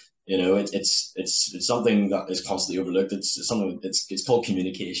thing. It's something that is constantly overlooked. It's something. It's called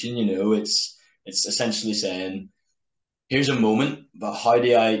communication. It's essentially saying, here's a moment, but how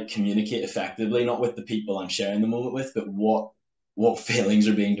do I communicate effectively, not with the people I'm sharing the moment with, but what feelings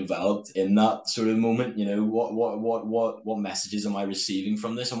are being developed in that sort of moment. What messages am I receiving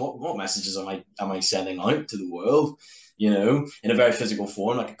from this, and what messages am I sending out to the world, in a very physical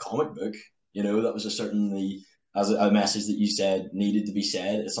form, like a comic book. That was certainly as a message that you said needed to be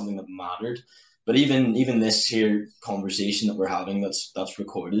said. It's something that mattered. But even this here conversation that we're having, that's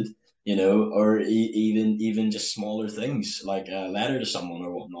recorded, or even just smaller things like a letter to someone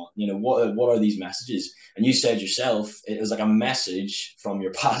or whatnot. What are these messages? And you said yourself, it was like a message from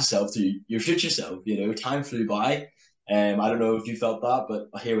your past self to your future self. Time flew by. I don't know if you felt that,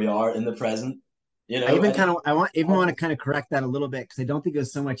 but here we are in the present. I even And kind of want to kind of correct that a little bit because I don't think it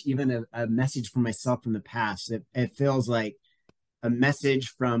was so much even a message from myself from the past. It feels like a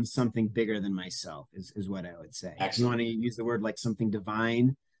message from something bigger than myself is what I would say. If you excellent. want to use the word like something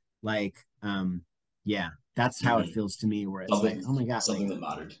divine, like yeah, that's how it Mm-hmm. feels to me where it's like, Something oh my God, like something that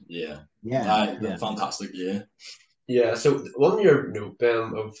mattered. Yeah. yeah, yeah. Fantastic. Yeah. Yeah. So, on your note,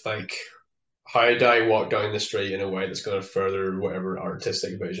 Ben, of like, how do I walk down the street in a way that's going to further whatever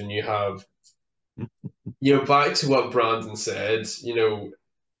artistic vision you have? Back to what Brandon said,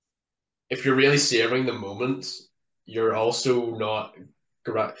 if you're really savoring the moment, you're also not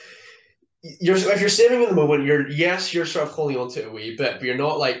gra- if you're saving in the moment, you're sort of holding on to it a wee bit, but you're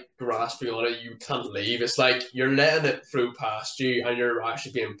not like grasping on it. You can't leave. It's like you're letting it flow past you, and you're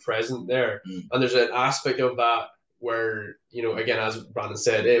actually being present there. Mm. And there's an aspect of that where again, as Brandon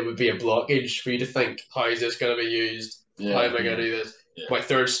said, it would be a blockage for you to think, how is this going to be used? How Yeah. am I going to Yeah. do this? Yeah. My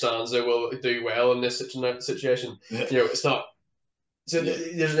third stanza will do well in this situation. Yeah. It's not. So Yeah.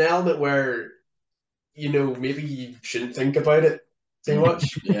 there's an element where maybe you shouldn't think about it too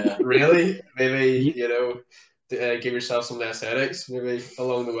much. Yeah. Really, maybe You give yourself some less headaches, maybe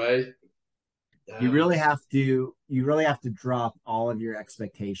along the way. Um, you really have to drop all of your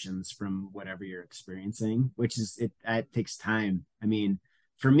expectations from whatever you're experiencing, which is it takes time. I mean,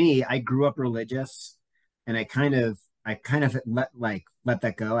 for me, I grew up religious and I kind of let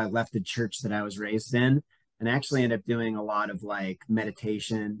that go. I left the church that I was raised in and actually ended up doing a lot of like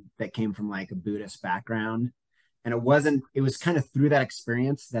meditation that came from like a Buddhist background. And it was kind of through that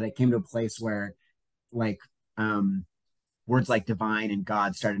experience that I came to a place where like um words like divine and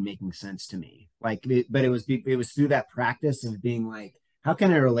God started making sense to me. But it was through that practice of being like, how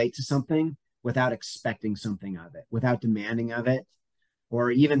can I relate to something without expecting something of it, without demanding of it,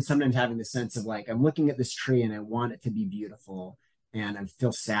 or even sometimes having the sense of like, I'm looking at this tree and I want it to be beautiful, and I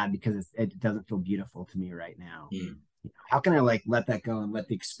feel sad because it doesn't feel beautiful to me right now. Mm. How can I like let that go and let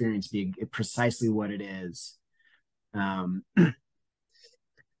the experience be precisely what it is? Um,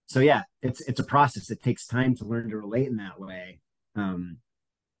 so yeah, it's a process. It takes time to learn to relate in that way. Um,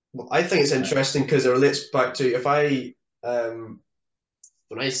 well, I think it's but interesting because it relates back to if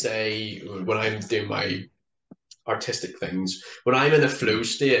when I say when I'm doing my artistic things, when I'm in a flow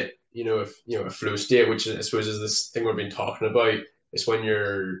state, if a flow state, which I suppose is this thing we've been talking about, it's when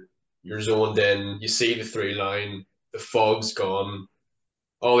you're zoned in, you see the through line, the fog's gone,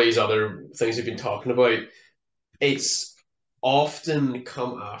 all these other things we've been talking about. It's often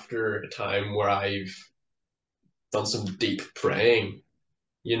come after a time where I've done some deep praying.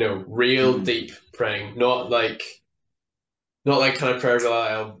 real Mm. deep praying, not like kind of prayers that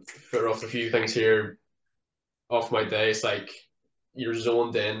I'll put off a few things here off my day. It's like you're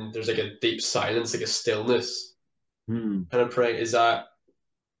zoned in. There's like a deep silence, like a stillness Mm. kind of praying. Does that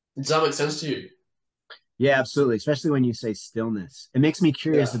make sense to you? Yeah, absolutely. Especially when you say stillness, it makes me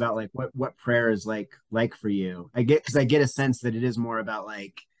curious Yeah. about like what prayer is like for you. I get a sense that it is more about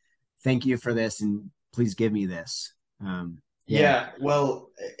like thank you for this and please give me this. Yeah. Yeah,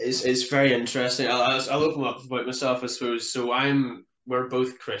 well, it's very interesting. I'll open up about myself, I suppose. So we're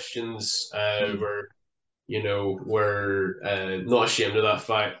both Christians. Mm. We're not ashamed of that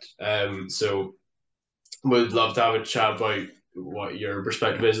fact. So would love to have a chat about what your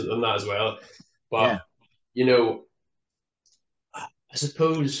perspective is on that as well. Yeah. But you know, I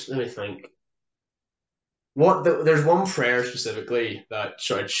suppose let me think. There's one prayer specifically that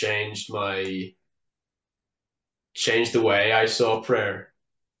sort of changed the way I saw prayer,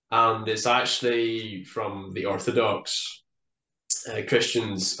 and it's actually from the Orthodox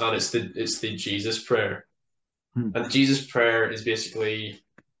Christians, and it's the Jesus prayer. Hmm. And Jesus prayer is basically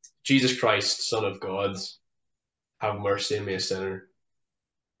Jesus Christ, Son of God, have mercy on me, a sinner,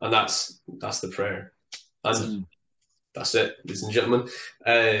 and that's the prayer, and Hmm. that's it, ladies and gentlemen.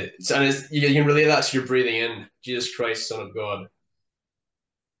 You can relate that to your breathing in, Jesus Christ, Son of God,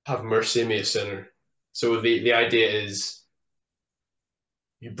 have mercy on me, a sinner. So the idea is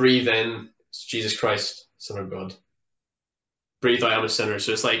you breathe in, it's Jesus Christ, Son of God. Breathe out, I'm a sinner.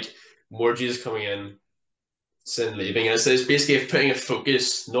 So it's like more Jesus coming in, sin leaving. And it's basically putting a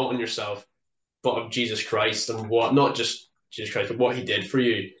focus not on yourself, but of Jesus Christ and what, not just Jesus Christ, but what he did for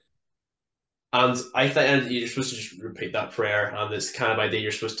you. And I think you're supposed to just repeat that prayer, and it's the kind of idea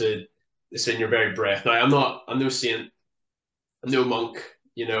you're supposed to. It's in your very breath. Now, I'm no saint, I'm no monk,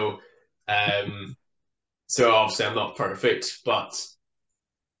 you know. Um, so obviously I'm not perfect, but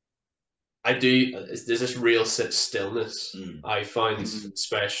I do. There's this real stillness I find, Hmm.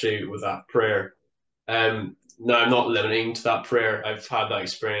 especially with that prayer. Now I'm not limiting to that prayer. I've had that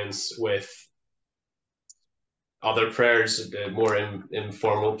experience with other prayers, more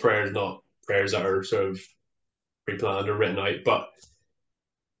informal prayers, not prayers that are sort of pre-planned or written out. But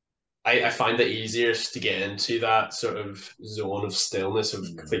I find it easiest to get into that sort of zone of stillness, of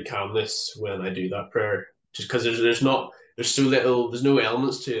complete calmness when I do that prayer. Just because there's so little, there's no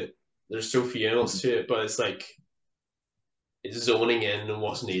elements to it. There's so few elements to it, but it's like it's zoning in on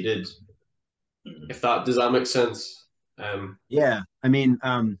what's needed. If that does that make sense? Yeah. I mean,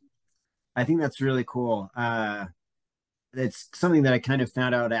 I think that's really cool. It's something that I kind of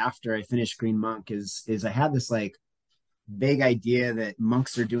found out after I finished Green Monk is I had this like vague idea that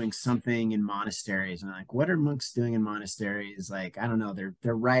monks are doing something in monasteries. And I'm like, what are monks doing in monasteries? Like, I don't know,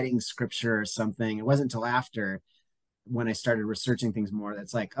 they're writing scripture or something. It wasn't until after when I started researching things more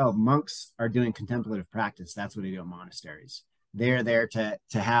that's like, oh, monks are doing contemplative practice. That's what they do in monasteries. They're there to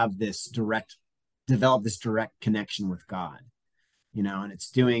have this direct develop this direct connection with God, and it's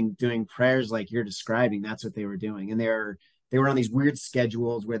doing prayers like you're describing. That's what they were doing. And they were on these weird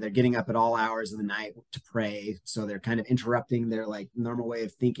schedules where they're getting up at all hours of the night to pray, so they're kind of interrupting their like normal way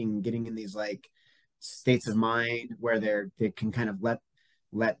of thinking, getting in these like states of mind where they can kind of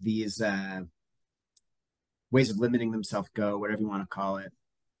let these ways of limiting themselves go, whatever you want to call it.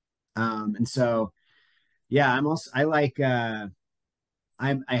 And so yeah, I like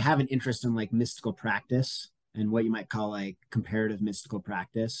I have an interest in like mystical practice and what you might call like comparative mystical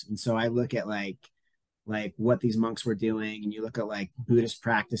practice. And so I look at like what these monks were doing, and you look at like Buddhist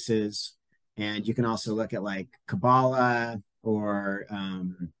practices, and you can also look at like Kabbalah or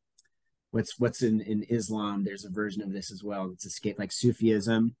what's in Islam. There's a version of this as well. It's escape like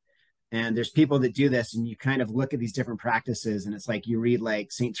Sufism. And there's people that do this, and you kind of look at these different practices, and it's like you read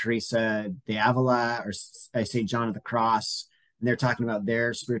like Saint Teresa de Avila or Saint John of the Cross, and they're talking about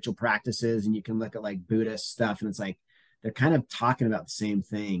their spiritual practices, and you can look at like Buddhist stuff, and it's like they're kind of talking about the same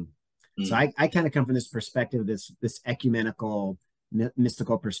thing. So Mm. I kind of come from this perspective, this ecumenical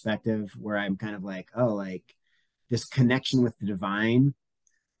mystical perspective, where I'm kind of like, oh, like this connection with the divine,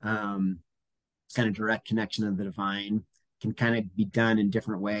 um, kind of direct connection of the divine can kind of be done in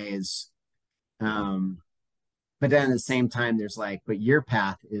different ways. Um, but then at the same time, there's like, but your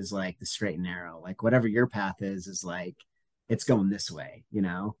path is like the straight and narrow. Like whatever your path is like it's going this way.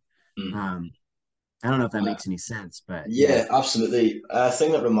 Mm. Um, I don't know if that Uh, makes any sense, but yeah. yeah, absolutely. A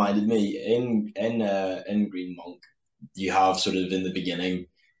thing that reminded me in Green Monk, you have sort of in the beginning,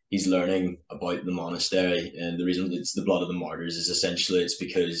 he's learning about the monastery, and the reason it's the blood of the martyrs is essentially it's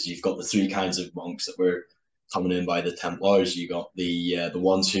because you've got the three kinds of monks that were coming in by the Templars. You got the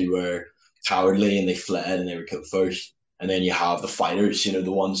ones who were cowardly and they fled and they were killed first, And then you have the fighters, you know,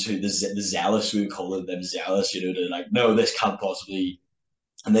 the ones who, the zealous, we would call them zealous, you know, they're like, no, this can't possibly,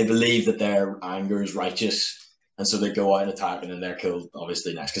 and they believe that their anger is righteous. And so they go out and attack, and then they're killed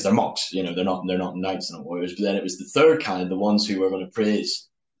obviously next because they're monks, you know, they're not knights, they're not warriors. But then it was the third kind, the ones who were going to praise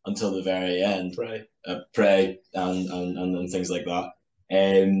until the very end, pray and things like that.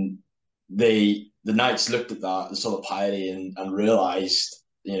 And the knights looked at that, saw the piety, and realized,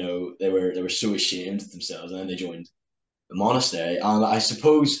 you know, they were so ashamed of themselves, and then they joined the monastery. And I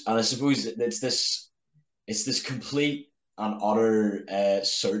suppose it's this complete and utter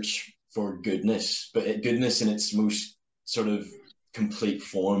search for goodness, but goodness in its most sort of complete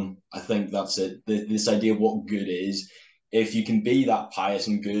form. I think that's it. This idea of what good is. If you can be that pious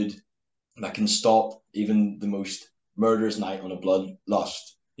and good, that can stop even the most murderous night on a bloodlust.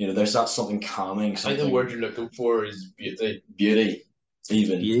 You know, there's that something calming. I think the word you're looking for is beauty. Beauty,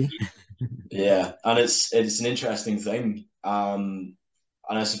 even. Beauty? Yeah, and it's an interesting thing. And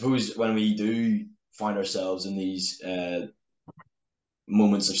I suppose when we do find ourselves in these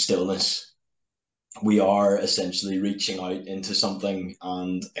moments of stillness, we are essentially reaching out into something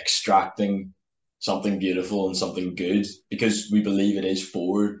and extracting something beautiful and something good because we believe it is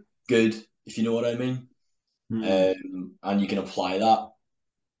for good, if you know what I mean. And you can apply that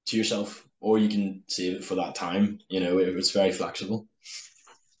to yourself, or you can save it for that time. You know, it's very flexible.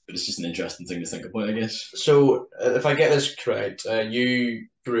 But it's just an interesting thing to think about, I guess. So, if I get this correct, you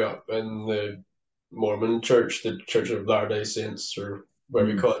grew up in the Mormon church, the Church of Latter-day Saints, or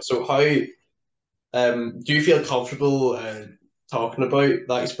whatever you call it. So, how do you feel comfortable talking about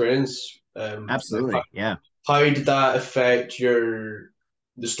that experience? Absolutely, like, yeah. How did that affect the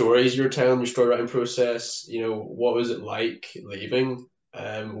stories you were telling, your story writing process? You know, what was it like leaving?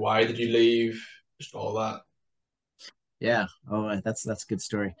 Why did you leave? Just all that. Yeah. Oh, that's a good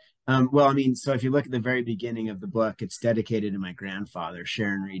story. Well, I mean, so if you look at the very beginning of the book, it's dedicated to my grandfather,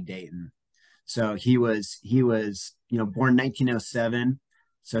 Sharon Reed Dayton. So he was, born 1907.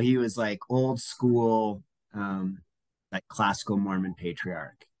 So he was like old school, like classical Mormon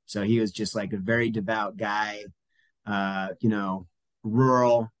patriarch. So he was just like a very devout guy,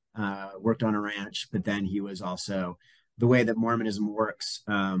 rural, worked on a ranch, but then he was also the way that Mormonism works.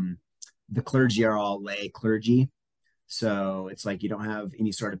 The clergy are all lay clergy. So it's like you don't have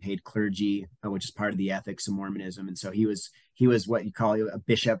any sort of paid clergy, which is part of the ethics of Mormonism. And so he was what you call a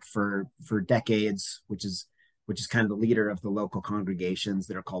bishop for decades, which is kind of the leader of the local congregations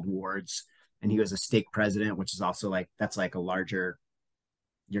that are called wards. And he was a stake president, which is also like that's like a larger,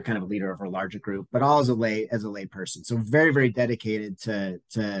 you're kind of a leader of a larger group, but all as a lay person. So very, very dedicated to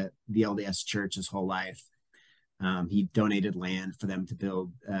the LDS church his whole life. He donated land for them to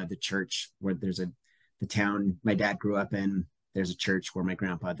build the church where the town my dad grew up in. There's a church where my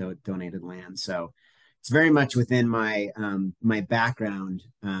grandpa donated land. So it's very much within my background,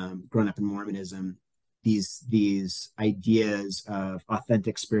 growing up in Mormonism, these ideas of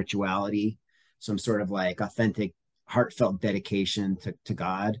authentic spirituality, some sort of like authentic, heartfelt dedication to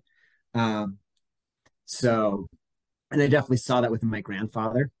God. Um, so, and I definitely saw that within my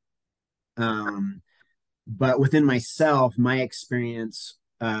grandfather. Um, but within myself, my experience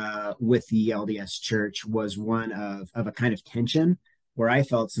with the LDS Church was one of a kind of tension where I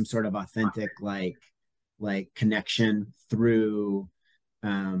felt some sort of authentic like connection through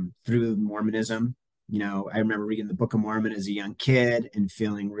Mormonism. I remember reading the Book of Mormon as a young kid and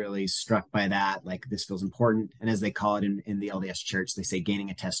feeling really struck by that. Like this feels important. And as they call it in the LDS Church, they say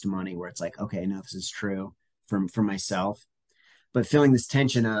gaining a testimony where it's like, okay, no, this is true for myself. But feeling this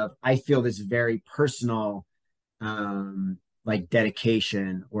tension of I feel this very personal like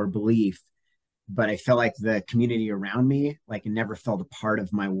dedication or belief, but I felt like the community around me, like it never felt a part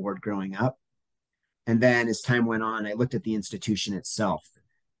of my ward growing up. And then as time went on, I looked at the institution itself.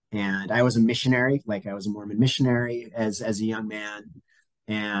 And I was a missionary, like I was a Mormon missionary as a young man.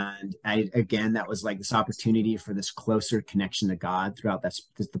 And that was like this opportunity for this closer connection to God throughout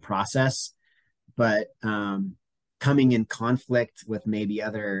the process. But coming in conflict with maybe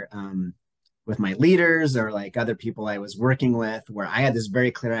other with my leaders or like other people I was working with, where I had this very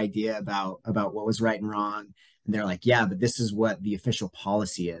clear idea about what was right and wrong, and they're like, yeah, but this is what the official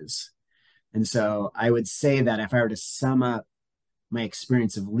policy is. And so I would say that if I were to sum up my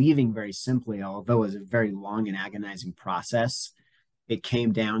experience of leaving very simply, although it was a very long and agonizing process, it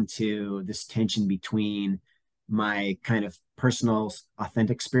came down to this tension between my kind of personal,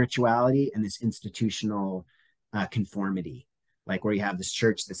 authentic spirituality and this institutional conformity. Like where you have this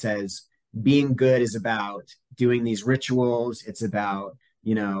church that says being good is about doing these rituals, it's about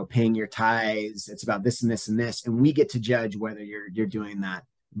paying your tithes, it's about this and this and this, and we get to judge whether you're doing that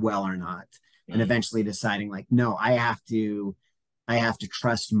well or not, and eventually deciding like, no, I have to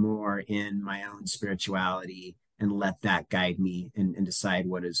trust more in my own spirituality and let that guide me and decide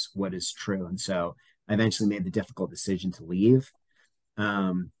what is true. And so I eventually made the difficult decision to leave.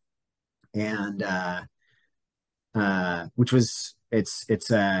 And which was it's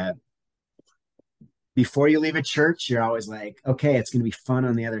before you leave a church, you're always like, okay, it's going to be fun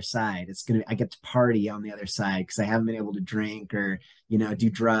on the other side. I get to party on the other side because I haven't been able to drink or, do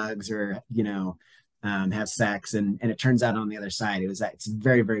drugs or, have sex. And it turns out on the other side, it's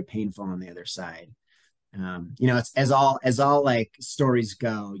very, very painful on the other side. It's as all like stories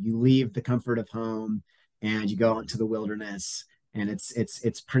go, you leave the comfort of home and you go into the wilderness, and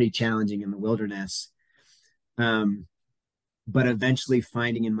it's pretty challenging in the wilderness. Um, but eventually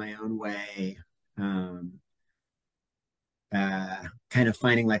finding in my own way, um, kind of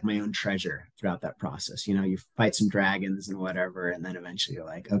finding like my own treasure throughout that process. You fight some dragons and whatever, and then eventually you're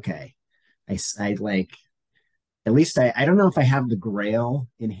like, okay, I like, at least I don't know if I have the grail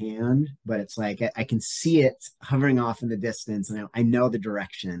in hand, but it's like I can see it hovering off in the distance, and I know the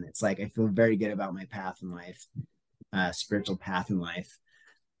direction. It's like I feel very good about my path in life, spiritual path in life.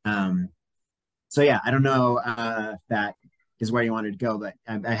 Um, so yeah, I don't know if that is where you wanted to go, but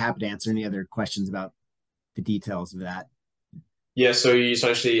I'm happy to answer any other questions about the details of that. Yeah, so you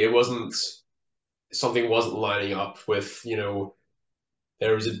essentially it wasn't something wasn't lining up with,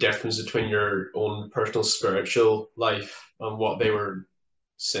 there was a difference between your own personal spiritual life and what they were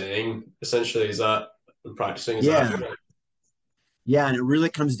saying. Essentially, is that and practicing? Is that Yeah, yeah, and it really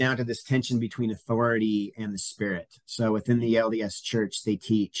comes down to this tension between authority and the spirit. So within the LDS Church, they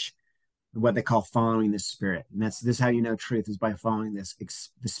teach what they call following the spirit, and this is how you know truth is by following the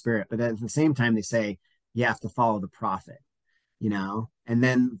spirit. But at the same time, they say you have to follow the prophet. And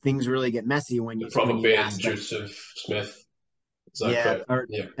then things really get messy when the you prophet being ask like, Joseph Smith? Is that yeah, correct? or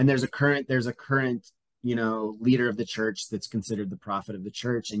Yeah. and there's a current leader of the church that's considered the prophet of the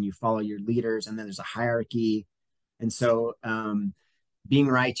church, and you follow your leaders, and then there's a hierarchy. And so being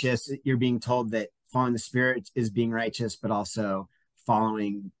righteous, you're being told that following the spirit is being righteous, but also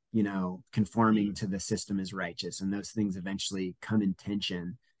following, conforming to the system is righteous, and those things eventually come in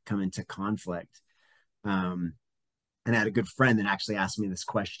tension, come into conflict. Um and I had a good friend that actually asked me this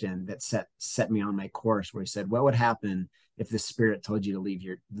question that set me on my course, where he said, what would happen if the spirit told you to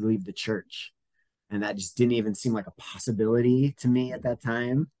leave the church? And that just didn't even seem like a possibility to me at that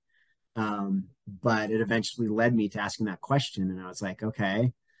time. But it eventually led me to asking that question, and I was like,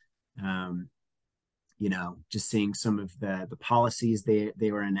 okay, um, just seeing some of the policies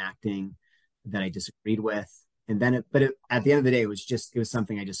they were enacting that I disagreed with. And then at the end of the day, it was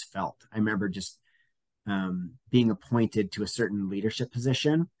something I just felt. I remember just being appointed to a certain leadership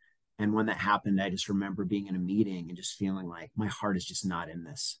position. And when that happened, I just remember being in a meeting and just feeling like my heart is just not in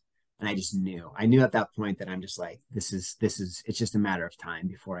this. And I knew at that point that I'm just like, it's just a matter of time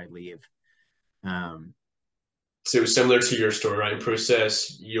before I leave. Um, So it was similar to your storyline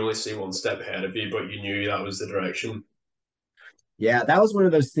process. You only see one step ahead of you, but you knew that was the direction. yeah, that was one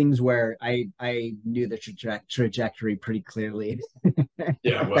of those things where I knew the trajectory pretty clearly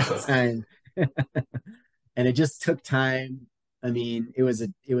Yeah, at that well, time. And it just took time. I mean, it was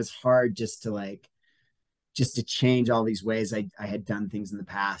hard just to change all these ways I had done things in the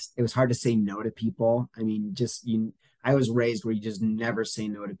past. It was hard to say no to people. I mean, I was raised where you just never say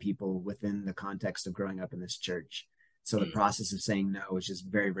no to people within the context of growing up in this church. So the process of saying no was just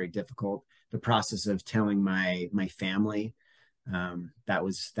very, very difficult. The process of telling my family, that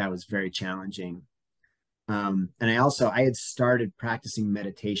was very challenging. And I had started practicing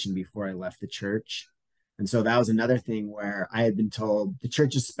meditation before I left the church. And so that was another thing where I had been told the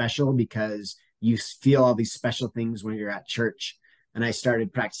church is special because you feel all these special things when you're at church. And I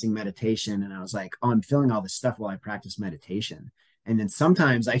started practicing meditation, and I was like, oh, I'm feeling all this stuff while I practice meditation. And then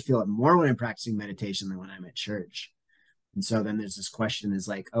sometimes I feel it more when I'm practicing meditation than when I'm at church. And so then there's this question is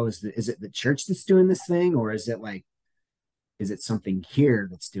like, oh, is it the church that's doing this thing? Or is it something here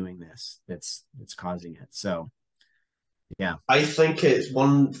that's doing this, that's causing it? So yeah. I think it's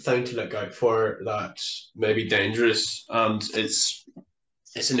one thing to look out for that may be dangerous, and it's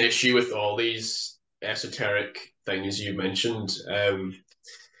an issue with all these esoteric things you mentioned.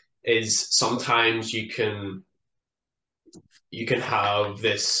 Is sometimes you can have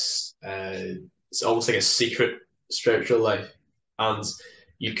this it's almost like a secret spiritual life, and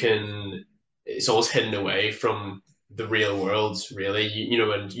you can it's almost hidden away from the real world, really.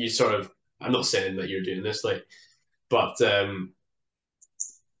 And you sort of, I'm not saying that you're doing this, like, but I'd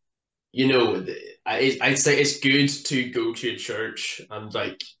say it's good to go to a church, and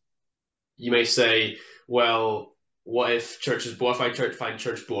like you may say, well, what if I find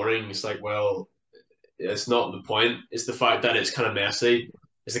church boring? It's like, well, it's not the point. It's the fact that it's kind of messy.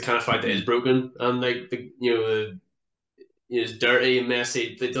 It's the kind of fact that it's Mhm. broken and like it's dirty and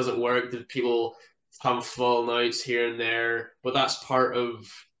messy. It doesn't work. The people have fallen outs here and there, but that's part of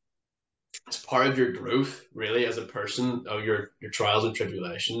your growth, really, as a person, of your trials and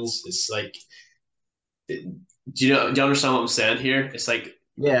tribulations. It's like, do you understand what I'm saying here? It's like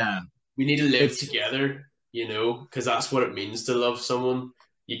Yeah, we need to live it's together, because that's what it means to love someone.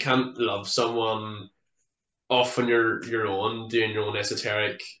 You can't love someone off on your own, doing your own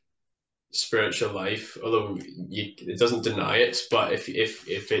esoteric spiritual life. Although it doesn't deny it, but if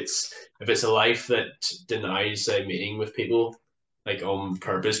it's a life that denies meeting with people, like on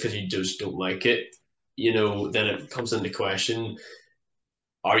purpose because you just don't like it, then it comes into question: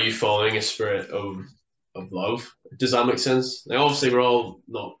 are you following a spirit of love? Does that make sense? Like, obviously, we're all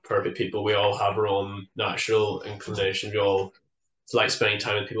not perfect people. We all have our own natural inclination. We all like spending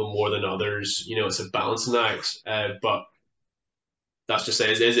time with people more than others. It's a balancing act. But that's just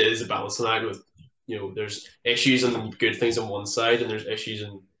it. It is a balancing act with, there's issues and good things on one side, and there's issues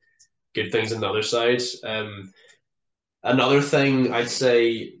and good things on the other side. Another thing I'd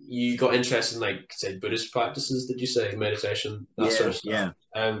say, you got interested in, like, say, Buddhist practices. Did you say meditation, that sort yeah, of stuff?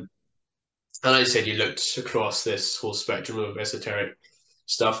 yeah, And I said you looked across this whole spectrum of esoteric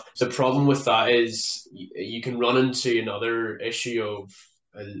stuff. The problem with that is you can run into another issue of,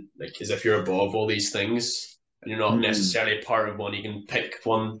 like, as if you're above all these things and you're not mm, necessarily a part of one. You can pick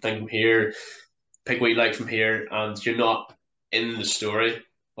one thing from here, pick what you like from here, and you're not in the story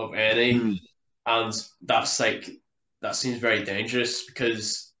of any. mm, And that seems very dangerous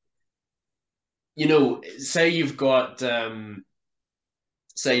because, say you've got,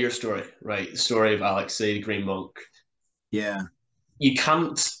 say your story, right? The story of Alexei, the Green Monk. yeah, You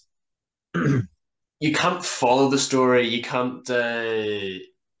can't you can't follow the story. You can't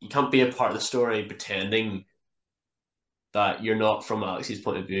be a part of the story pretending that you're not from Alexei's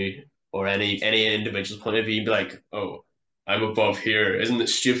point of view or any individual's point of view. You'd be like, oh, I'm above here. Isn't it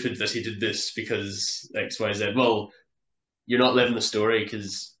stupid that he did this because X, Y, Z? Well, you're not living the story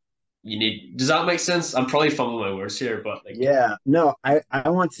because you need. Does that make sense? I'm probably fumbling my words here, but like, yeah. No, I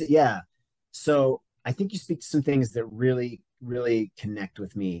want to, yeah. So I think you speak to some things that really, really connect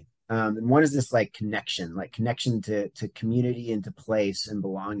with me. And one is this like connection to community and to place and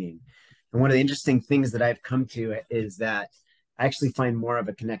belonging. And one of the interesting things that I've come to is that I actually find more of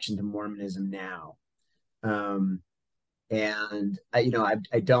a connection to Mormonism now. Um, and I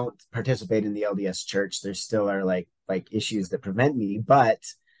don't participate in the LDS church. There still are like issues that prevent me, but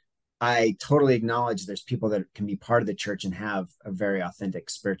I totally acknowledge there's people that can be part of the church and have a very authentic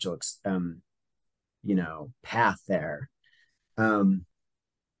spiritual path there. Um,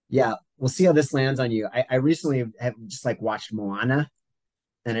 yeah, we'll see how this lands on you. I recently have just like watched Moana,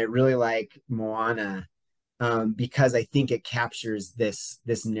 and I really like Moana because I think it captures this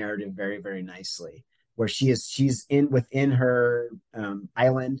narrative very, very nicely. Where she's in within her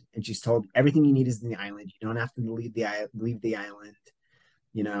island, and she's told everything you need is in the island. You don't have to leave the island,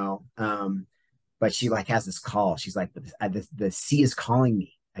 you know. But she like has this call. She's like, the sea is calling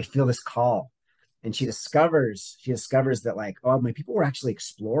me. I feel this call, and she discovers that, like, oh, my people were actually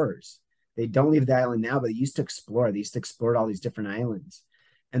explorers. They don't leave the island now, but they used to explore. They used to explore all these different islands,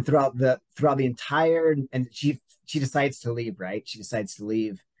 and throughout the entire, and she decides to leave. Right, she decides to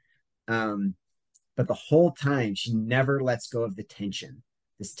leave. Um, but the whole time, she never lets go of the tension.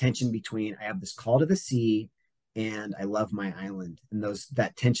 This tension between I have this call to the sea and I love my island, and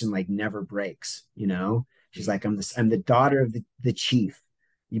that tension like never breaks. She's like, I'm the daughter of the chief,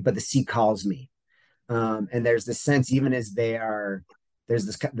 but the sea calls me. And there's this sense, even as there's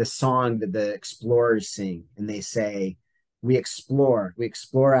this song that the explorers sing, and they say, we explore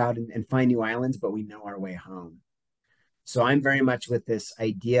out and find new islands, but we know our way home. So I'm very much with this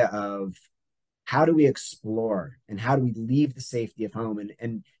idea of how do we explore and how do we leave the safety of home,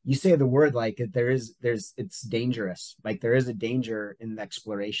 and you say the word like it's dangerous, like there is a danger in the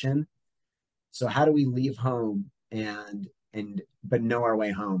exploration. So how do we leave home and but know our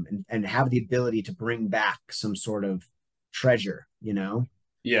way home, and have the ability to bring back some sort of treasure,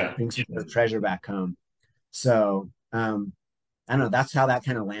 yeah, bring some sort of treasure back home. So I don't know, that's how that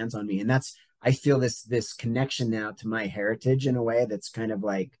kind of lands on me, and that's I feel this connection now to my heritage in a way that's kind of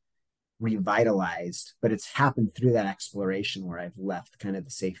like revitalized, but it's happened through that exploration where I've left kind of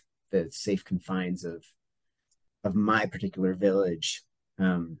the safe confines of my particular village.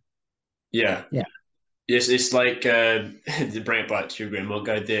 yeah. Yeah. It's like, to bring it back to your Green Monk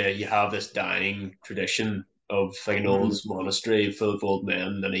idea, you have this dying tradition of like an old Mm-hmm. monastery full of old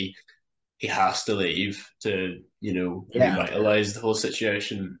men, and he has to leave to, Yeah. revitalize the whole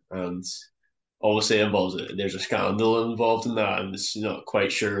situation. And obviously there's a scandal involved in that, and it's not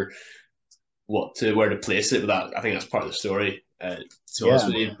quite sure where to place it. But I think that's part of the story. To be honest Yeah.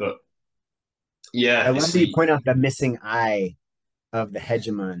 with you, but yeah, I you love that you see, point out the missing eye of the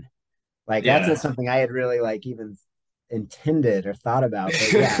hegemon. Like that's not yeah. something I had really like even intended or thought about.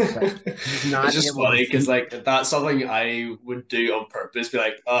 But yeah, like he's It's not just able to funny because see. like that's something I would do on purpose. Be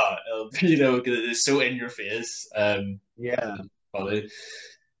like, because it's so in your face. Yeah. Funny.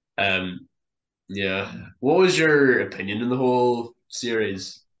 Um, yeah. What was your opinion in the whole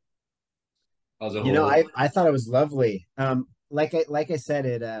series as a whole? I thought it was lovely. Like I said,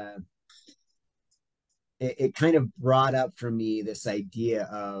 it kind of brought up for me this idea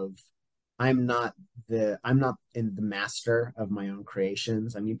of I'm not in the master of my own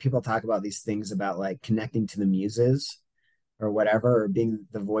creations. I mean, people talk about these things about like connecting to the muses or whatever, or being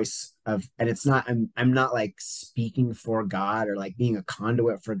the voice of, and it's not, I'm not like speaking for God or like being a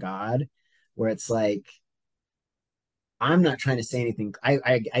conduit for God, where it's like I'm not trying to say anything.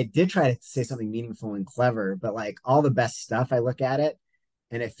 I did try to say something meaningful and clever, but like all the best stuff, I look at it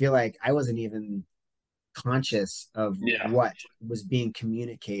and I feel like I wasn't even conscious of Yeah, what was being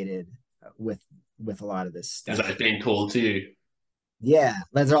communicated with a lot of this as stuff. I've been told to. Yeah,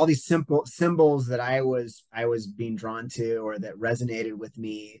 there's all these simple symbols that I was being drawn to or that resonated with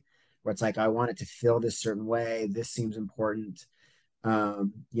me, where it's like I want it to feel this certain way. This seems important,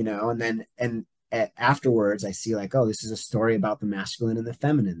 and then afterwards I see like, oh, this is a story about the masculine and the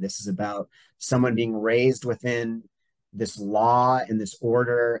feminine. This is about someone being raised within this law and this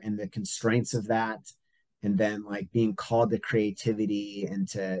order and the constraints of that, and then like being called to creativity and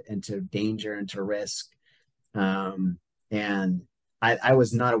to danger and to risk. And I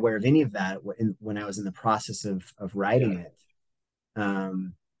was not aware of any of that when I was in the process of writing Yeah, it.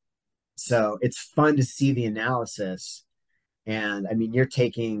 Um, so it's fun to see the analysis. And I mean, you're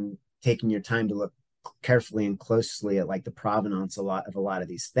taking your time to look carefully and closely at like the provenance a lot of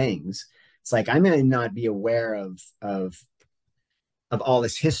these things. It's like I may not be aware of all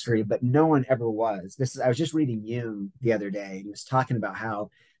this history, but no one ever was. I was just reading Jung the other day, and he was talking about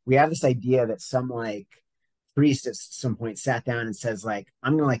how we have this idea that some like priest at some point sat down and says like,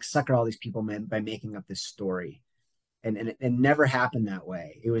 I'm gonna like sucker all these people by making up this story, and it never happened that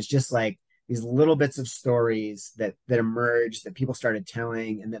way. It was just like these little bits of stories that emerged that people started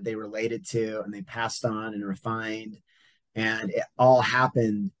telling and that they related to and they passed on and refined, and it all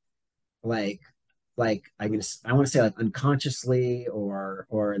happened like I want to say like unconsciously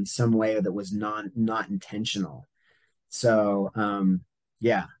or in some way that was not intentional. So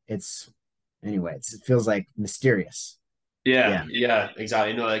yeah, it feels like mysterious. yeah, Yeah. yeah,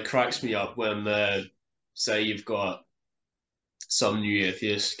 exactly. No, it cracks me up when say you've got some new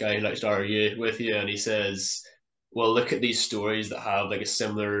atheist guy who likes to argue with you, and he says, "Well, look at these stories that have like a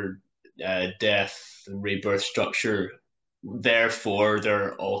similar death and rebirth structure. Therefore,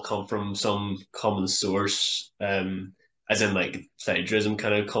 they're all come from some common source, as in like plagiarism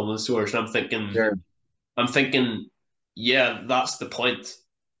kind of common source." And Sure. I'm thinking, yeah, that's the point.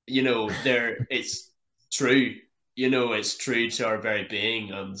 There it's true. It's true to our very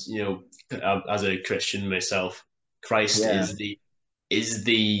being, and as a Christian myself, Christ Yeah. is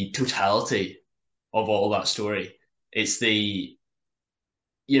the totality of all that story. It's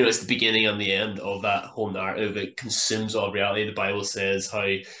it's the beginning and the end of that whole narrative. It consumes all reality. The Bible says how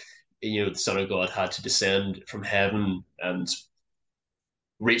the Son of God had to descend from heaven and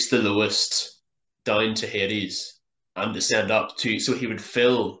reach the lowest down to Hades and descend up to so he would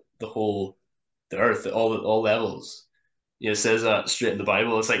fill the earth at all levels. It says that straight in the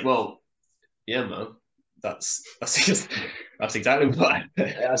Bible. It's like, well, yeah, man, that's that's exactly what.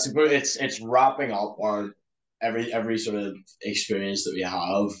 I suppose it's wrapping up our every sort of experience that we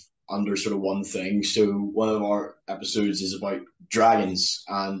have under sort of one thing. So one of our episodes is about dragons,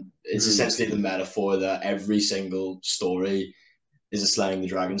 and it's Mm, essentially the metaphor that every single story is a slaying the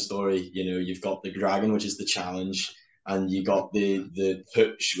dragon story. You've got the dragon, which is the challenge, and you got the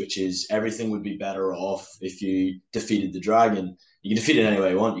push, which is everything would be better off if you defeated the dragon. You can defeat it any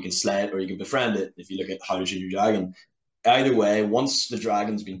way you want. You can slay it or you can befriend it. If you look at How to Train Your Dragon, either way, once the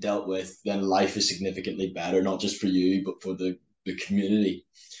dragon's been dealt with, then life is significantly better, not just for you, but for the community.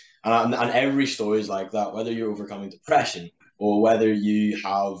 And every story is like that, whether you're overcoming depression or whether you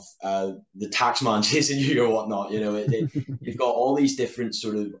have the tax man chasing you or whatnot. You've got all these different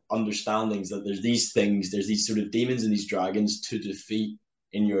sort of understandings that there's these things, there's these sort of demons and these dragons to defeat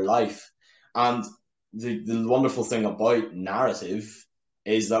in your life. And the wonderful thing about narrative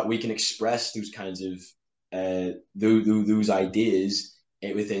is that we can express those kinds of those ideas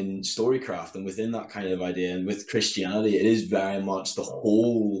within storycraft and within that kind of idea, and with Christianity, it is very much the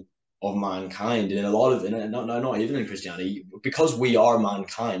whole of mankind. And in a lot of, not even in Christianity, because we are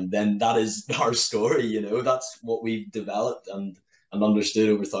mankind, then that is our story. That's what we've developed and understood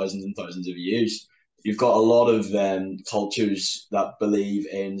over thousands and thousands of years. You've got a lot of cultures that believe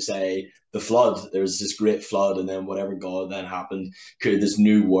in, say, the flood. There was this great flood, and then whatever God then happened created this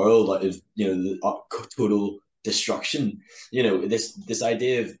new world out of the total destruction. This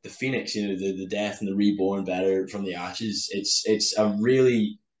idea of the phoenix, the death and the reborn better from the ashes. It's a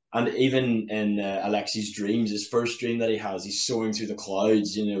really, and even in Alexi's dreams, his first dream that he has, he's soaring through the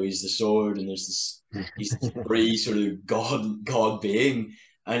clouds. He's the sword, and there's he's this free sort of God being,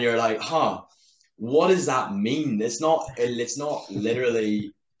 and you're like, what does that mean? It's not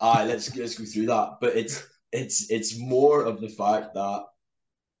literally, let's go through that, but it's more of the fact that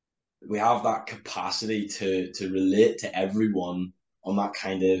we have that capacity to relate to everyone on that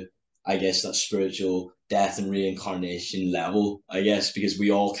kind of, I guess, that spiritual death and reincarnation level, I guess, because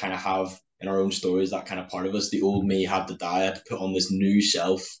we all kind of have in our own stories that kind of part of us. The old me had to die. I had to put on this new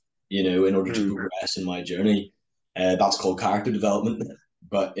self, in order to progress in my journey. That's called character development,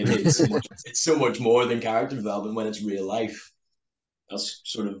 but it's so much more than character development when it's real life. That's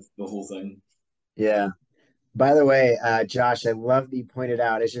sort of the whole thing. Yeah. By the way, Josh, I love that you pointed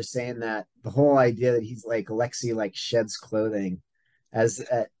out as you're saying that the whole idea that he's like Alexei like sheds clothing as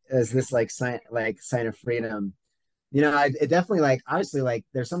this sign of freedom. It definitely like obviously like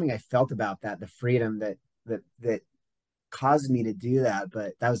there's something I felt about that, the freedom that caused me to do that,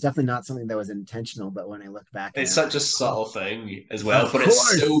 but that was definitely not something that was intentional. But when I look back It's at it, such a subtle thing as well, of but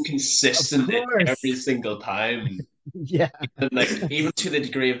course, it's so consistent in every course, single time. yeah, And like even to the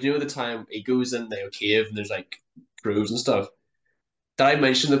degree of the time he goes in the cave and there's like crows and stuff. Did I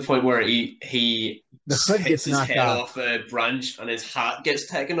mention the point where he the hood hits gets his knocked head off. off a branch and his hat gets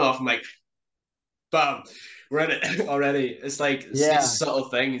taken off? I'm like, bam, we're in it already. It's like such a Yeah, subtle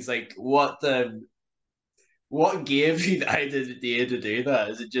thing. It's like what gave you the idea to do that?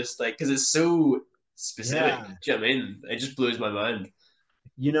 Is it just like because it's so specific? yeah. Do you know what I mean? It just blows my mind.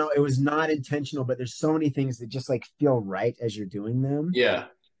 It was not intentional, but there's so many things that just like feel right as you're doing them. Yeah.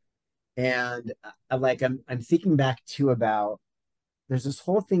 And I'm thinking back too about there's this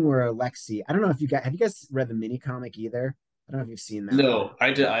whole thing where Alexi, I don't know if you guys read the mini comic either? I don't know if you've seen that one. No,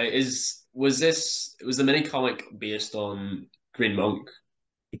 I did. Was the mini comic based on Green Monk?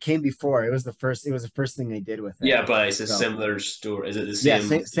 It came before. It was the first thing they did with it. Yeah, but it's a So similar story. Is it the yeah,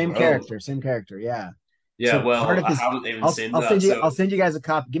 same same world? character, same character. Yeah. Yeah, So part well, of I his, haven't even seen I'll that, send you, so I'll send you guys a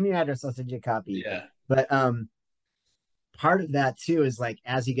copy. Give me your address. I'll send you a copy. yeah. But part of that too is like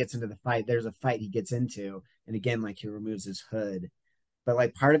as he gets into the fight, there's a fight he gets into, and again, like he removes his hood. But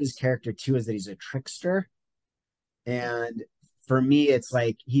like part of his character too is that he's a trickster, and for me, it's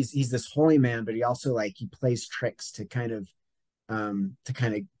like he's this holy man, but he also like he plays tricks to kind of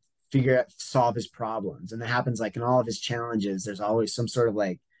figure out solve his problems, and that happens like in all of his challenges. There's always some sort of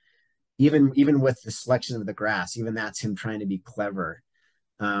like even with the selection of the grass, even that's him trying to be clever.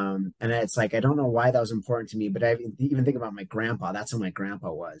 And it's like I don't know why that was important to me, but I even think about my grandpa. That's how my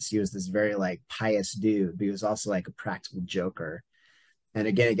grandpa was. He was this very like pious dude, but he was also like a practical joker. And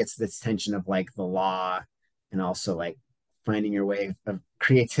again, it gets this tension of like the law and also like finding your way of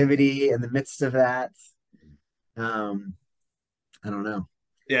creativity in the midst of that. Um, I don't know.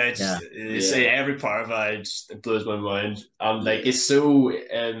 Yeah, Yeah, it's Yeah. every part of it, it blows my mind. Like Yeah. it's so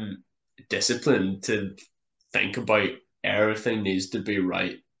disciplined to think about everything needs to be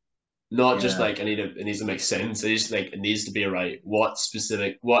right. Not just yeah, like it needs to make sense. It's just like it needs to be right. What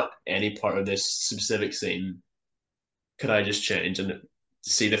any part of this specific scene could I just change and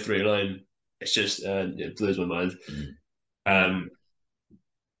see the through line? It's just it blows my mind. yeah. Um,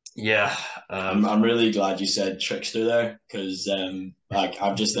 yeah, I'm really glad you said trickster there, because like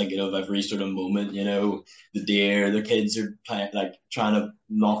I'm just thinking of every sort of moment, the deer, the kids are playing, like trying to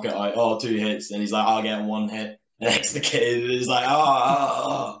knock it out. Oh, 2 hits, and he's like, I'll get 1 hit. And next the kid is like,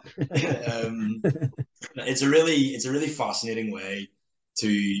 it's a really fascinating way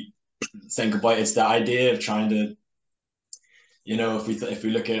to think about. It's the idea of trying to, if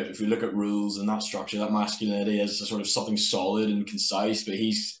we look at rules and that structure, that masculinity as a sort of something solid and concise, but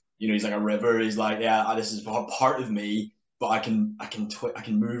he's like a river. He's like, yeah, this is part of me, but I can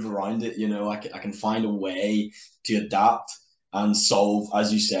move around it. I can find a way to adapt and solve,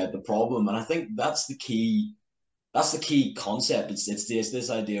 as you said, the problem. And I think that's the key. That's the key concept. It's this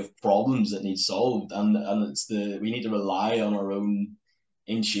idea of problems that need solved, and we need to rely on our own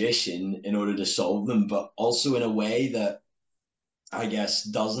intuition in order to solve them, but also in a way that I guess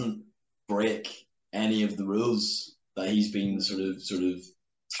doesn't break any of the rules that he's been sort of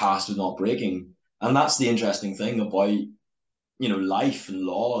tasked with not breaking. And that's the interesting thing about life and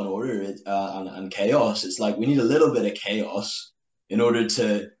law and order and chaos. It's like we need a little bit of chaos in order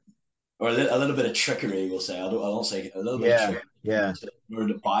to, or a little bit of trickery. We'll say I don't say a little bit of Yeah, trickery yeah, in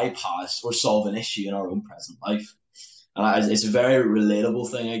order to bypass or solve an issue in our own present life. And it's a very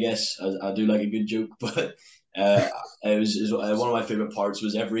relatable thing, I guess. I do like a good joke, but one of my favorite parts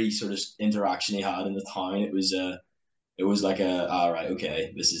was every sort of interaction he had in the town. It was like all right,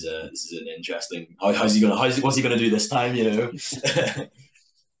 okay, this is an interesting. What's he gonna do this time?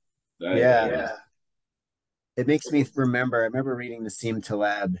 Very, yeah. very. It makes me remember. I remember reading Nassim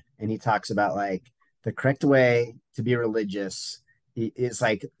Taleb, and he talks about like the correct way to be religious is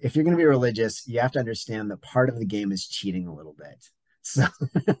like if you're going to be religious, you have to understand that part of the game is cheating a little bit. So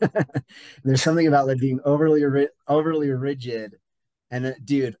there's something about like being overly rigid, and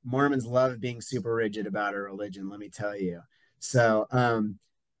dude, Mormons love being super rigid about a religion. Let me tell you. So,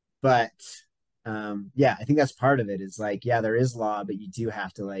 but yeah, I think that's part of it. Is like, yeah, there is law, but you do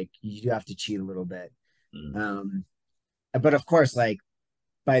have to cheat a little bit. Mm. Um, but of course, like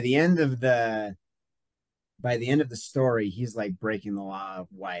by the end of the by the end of the story, he's like breaking the law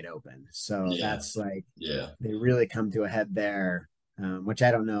wide open. So Yeah, that's like yeah. they really come to a head there, which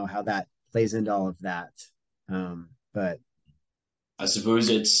I don't know how that plays into all of that. But I suppose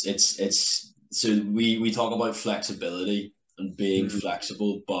it's so we talk about flexibility and being mm,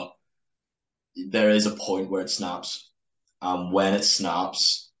 flexible, but there is a point where it snaps. When it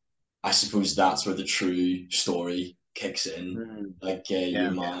snaps, I suppose that's where the true story kicks in. mm, Like your yeah,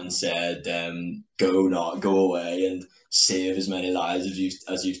 man said, go away and save as many lives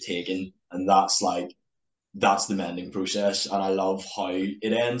as you've taken, and that's the mending process. And I love how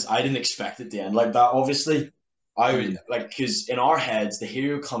it ends. I didn't expect it to end like that. Obviously, I would mm, like because in our heads the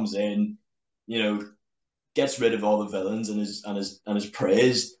hero comes in, you know, gets rid of all the villains and is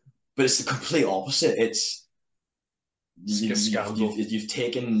praised, but it's the complete opposite. It's Scandal.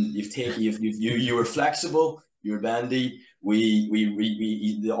 you were flexible, you were bendy.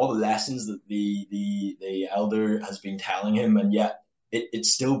 All the lessons that the elder has been telling him, and yet it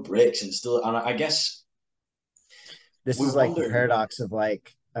still breaks and still. And I guess this we is like the wonder. paradox of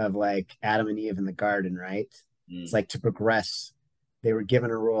like Adam and Eve in the garden, right? It's Mm, like to progress, they were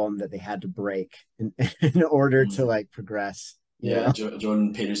given a rule that they had to break in order to mm. like progress. You Yeah, know?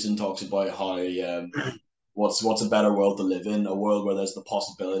 Jordan Peterson talks about how what's a better world to live in? A world where there's the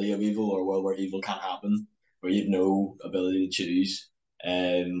possibility of evil, or a world where evil can't happen, where you have no ability to choose.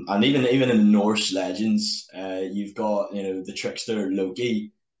 And even in Norse legends, you've got the trickster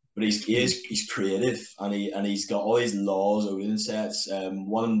Loki, but he's creative, and he's got all these laws Odin sets.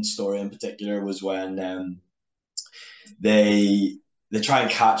 One story in particular was when they they try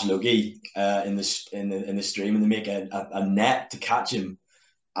and catch Loki in the stream, and they make a net to catch him.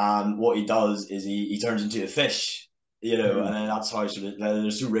 And what he does is he turns into a fish, Mm, and then that's how sort of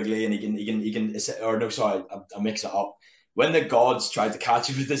they're so wriggly, and he can or no, sorry, I mix it up. When the gods tried to catch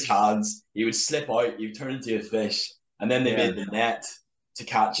him with his hands, he would slip out, he would turn into a fish, and then they yeah. made the net to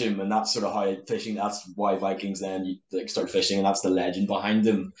catch him, and that's sort of how fishing. That's why Vikings then like start fishing, and that's the legend behind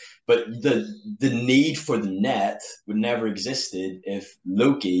him. But the need for the net would never existed if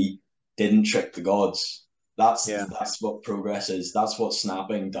Loki didn't trick the gods. Yeah. That's what progress is. That's what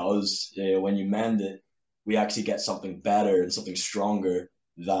snapping does. When you mend it, we actually get something better and something stronger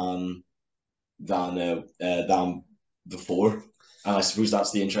than than before. And I suppose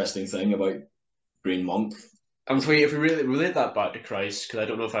that's the interesting thing about Green Monk. And if we really relate that back to Christ, because I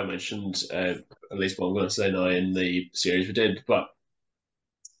don't know if I mentioned at least what I'm going to say now in the series we did, but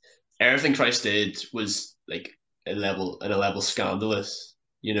everything Christ did was like a level scandalous.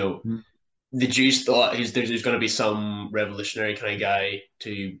 You know, Mm, the Jews thought there's going to be some revolutionary kind of guy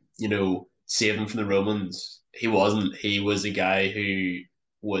to save them from the Romans. He wasn't. He was a guy who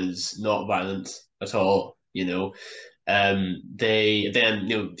was not violent at all. They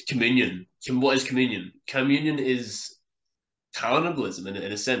then communion. What is communion? Communion is cannibalism in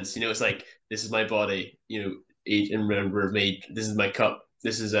a sense. It's like this is my body. Eat and remember of me. This is my cup.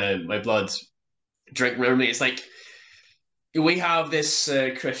 This is my blood. Drink, remember me. It's like we have this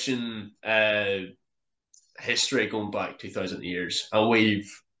Christian history going back 2,000 years, and we've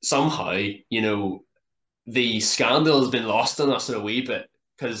somehow, the scandal has been lost on us in a wee bit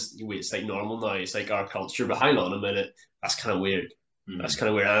because it's like normal now. It's like our culture, but hang on a minute, that's kind of weird. That's Mm. kind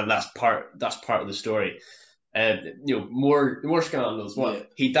of weird, and that's part of the story. More scandals. What Yeah,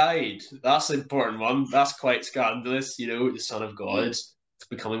 he died. That's an important one. That's quite scandalous. The Son of yeah, God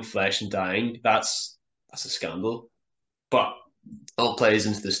becoming flesh and dying. That's a scandal. But all plays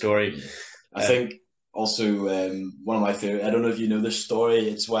into the story. yeah. I Uh, think. also one of my favorite. I don't know if you know this story.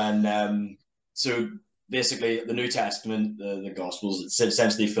 It's when so basically the New Testament, the Gospels, it's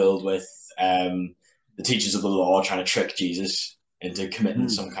essentially filled with the teachers of the law trying to trick Jesus into committing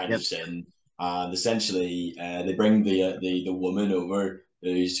Mm, some kind of yep. sin, and essentially they bring the woman over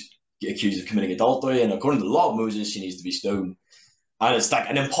who's accused of committing adultery, and according to the law of Moses, she needs to be stoned. And it's like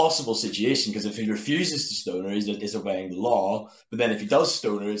an impossible situation because if he refuses to stone her, he's disobeying the law. But then if he does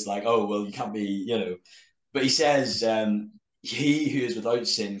stone her, it's like, oh, well, you can't be, you know. But he says, he who is without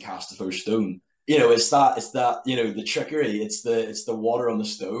sin cast the first stone. You know, it's that, you know, the trickery. It's the water on the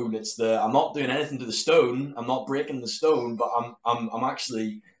stone. It's the I'm not doing anything to the stone. I'm not breaking the stone, but I'm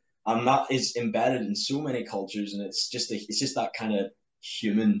actually I'm not is embedded in so many cultures, and it's just that kind of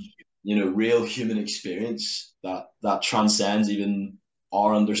human, you know, real human experience that transcends even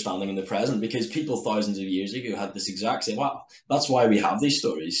our understanding in the present because people thousands of years ago had this exact same. Well, that's why we have these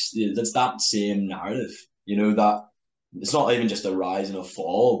stories. That's that same narrative. You know that it's not even just a rise and a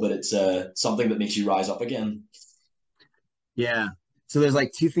fall, but it's something that makes you rise up again. Yeah. So there's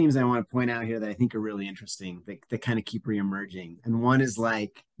like two themes I want to point out here that I think are really interesting that kind of keep reemerging. And one is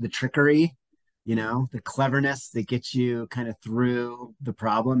like the trickery, the cleverness that gets you kind of through the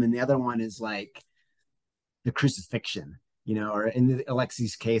problem. And the other one is like the crucifixion, or in the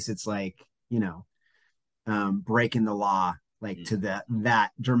Alexi's case, it's like, breaking the law, like to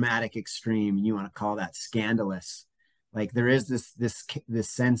that dramatic extreme. You want to call that scandalous. Like there is this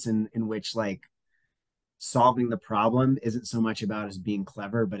sense in which like solving the problem isn't so much about us being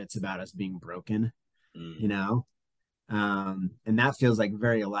clever, but it's about us being broken, you Mm. know? And that feels like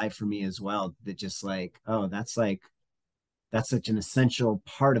very alive for me as well. That just like, oh, that's such an essential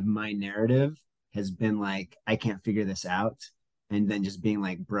part of my narrative has been like, I can't figure this out. And then just being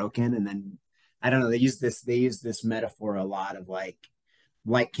like broken. And then I don't know, they use this metaphor a lot of like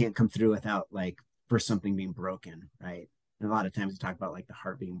light can't come through without like for something being broken, right? And a lot of times we talk about like the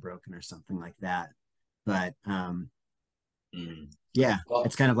heart being broken or something like that. But Mm. yeah, Well,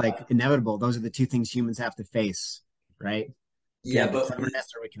 it's kind of like inevitable. Those are the two things humans have to face, right? We can yeah, have the but cleverness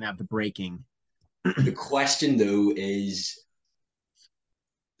or we can have the breaking. the question though is,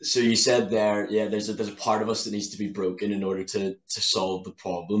 so you said there, yeah, there's a part of us that needs to be broken in order to solve the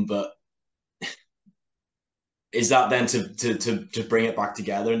problem, but is that then to bring it back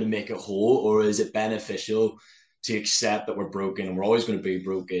together and to make it whole, or is it beneficial to accept that we're broken and we're always going to be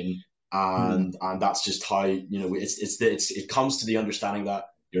broken, Hmm. and that's just how it comes to the understanding that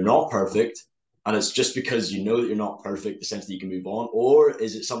you're not perfect, and it's just because you know that you're not perfect, essentially you can move on, or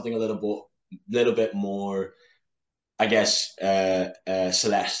is it something a little bit more, I guess,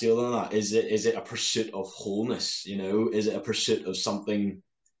 celestial than that? Is it a pursuit of wholeness? You know, is it a pursuit of something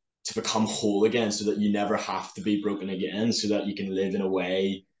to become whole again so that you never have to be broken again so that you can live in a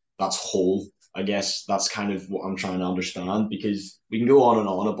way that's whole? I guess that's kind of what I'm trying to understand because we can go on and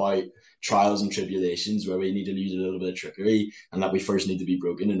on about trials and tribulations where we need to use a little bit of trickery and that we first need to be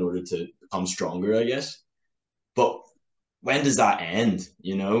broken in order to become stronger, I guess. But when does that end?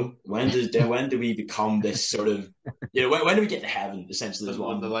 You know, when do we become this sort of, when do we get to heaven? Essentially, is what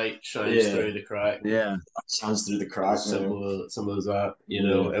When the I'm. light shines Yeah, through the crack, Yeah. sounds through the crack. as You know? simple as that. Yeah.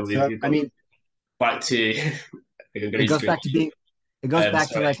 And So we've I got mean, back to I'm gonna it use goes Greek. back to being it goes back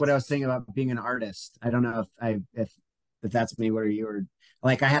to Sorry. like what I was saying about being an artist. I don't know if that's me where you were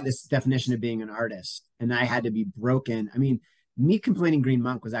like I had this definition of being an artist and I had to be broken. I mean, me completing Green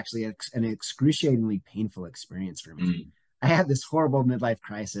Monk was actually an excruciatingly painful experience for me. Mm. I had this horrible midlife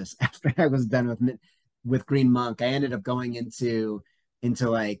crisis after I was done with Green Monk. I ended up going into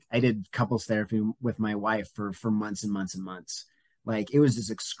like I did couples therapy with my wife for months and months and months. Like it was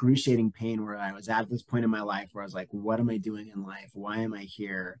this excruciating pain where I was at this point in my life where I was like, what am I doing in life? Why am I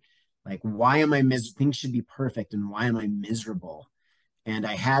here? Like, why am I things should be perfect and why am I miserable? And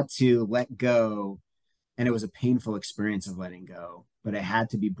I had to let go. And it was a painful experience of letting go, but I had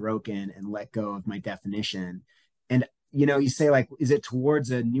to be broken and let go of my definition. And you say like, is it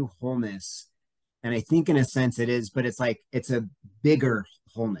towards a new wholeness? And I think in a sense it is, but it's like it's a bigger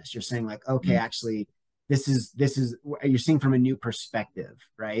wholeness. You're saying like, okay, Mm. actually, this is you're seeing from a new perspective,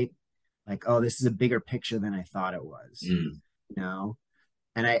 right? Like, oh, this is a bigger picture than I thought it was, Mm. you know?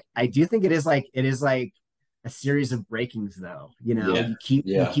 And I do think it is like a series of breakings though. Yeah. You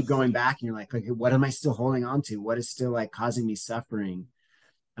Yeah. keep going back and you're like, okay, what am I still holding on to? What is still like causing me suffering?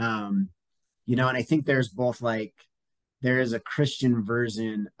 Um, and I think there's both like there is a Christian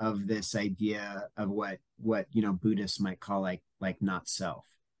version of this idea of what Buddhists might call like not self,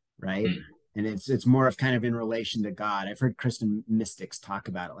 right? Mm. And it's more of kind of in relation to God. I've heard Christian mystics talk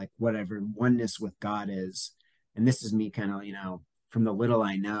about it, like whatever oneness with God is. And this is me kind of from the little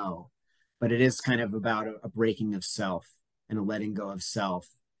I know. but it is kind of about a breaking of self and a letting go of self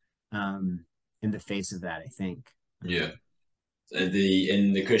in the face of that, I think. Yeah.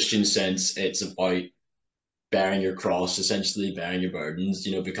 In the Christian sense, it's about bearing your cross, essentially bearing your burdens.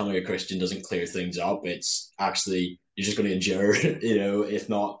 Becoming a Christian doesn't clear things up. It's actually you're just going to endure, if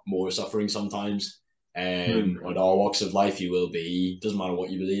not more suffering sometimes. On all walks of life, you will be. Doesn't matter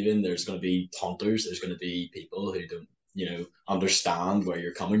what you believe in. There's going to be taunters. There's going to be people who don't, understand where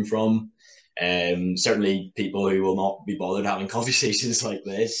you're coming from. Certainly people who will not be bothered having conversations like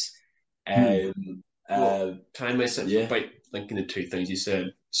this. Can I miss it by linking the two things you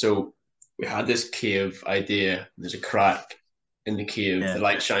said? So we had this cave idea. There's a crack in the cave. The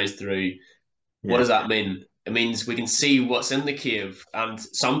light shines through. What does that mean? It means we can see what's in the cave, and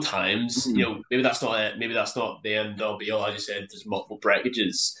sometimes, maybe that's not it. Maybe that's not the end all be all. As you said, there's multiple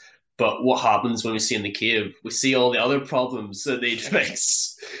breakages. But what happens when we see in the cave? We see all the other problems that they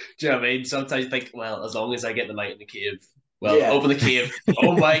fix. Do you know what I mean? Sometimes you think, well, as long as I get the light in the cave, open the cave.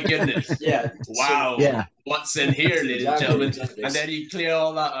 Oh my goodness! Wow! What's in here, ladies and gentlemen? And then you clear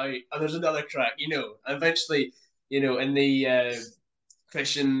all that out, and there's another crack. And eventually, in the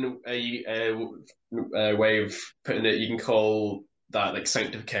Christian way of putting it, you can call that like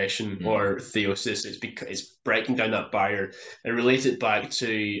sanctification or theosis. It's breaking down that barrier and relate it back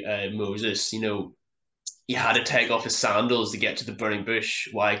to Moses. He had to take off his sandals to get to the burning bush.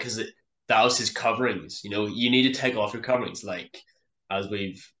 Why? Because that was his coverings. You need to take off your coverings, like as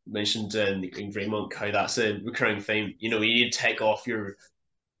we've mentioned in Grey Monk, how that's a recurring theme. You need to take off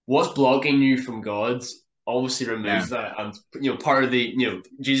what's blocking you from God. Obviously, remove that, and part of the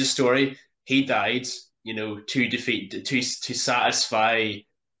Jesus story. He died, to defeat to satisfy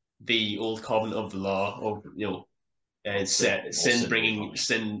the old covenant of the law of sin bringing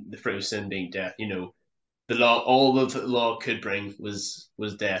sin, the fruit of sin being death. The law, all of the law could bring was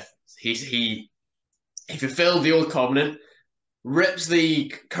death. He fulfilled the old covenant, rips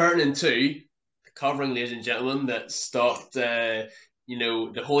the curtain in two, the covering, ladies and gentlemen, that stopped the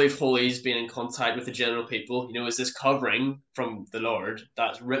Holy of Holies being in contact with the general people. Is this covering from the Lord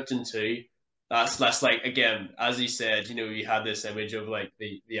that's ripped in two. That's like, again, as you said, you had this image of like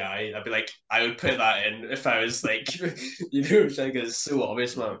the eye. I'd be like, I would put that in if I was like, which I think is so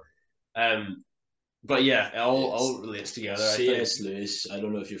obvious, man. But yeah, it all relates together. C.S. Lewis, I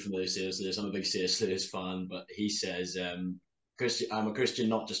don't know if you're familiar with C.S. Lewis. I'm a big C.S. Lewis fan, but he says, I'm a Christian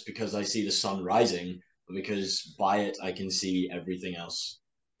not just because I see the sun rising, but because by it I can see everything else.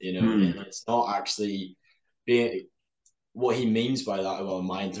 And it's not actually being. What he means by that, well,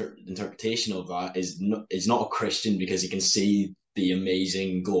 my interpretation of that is not a Christian because he can see the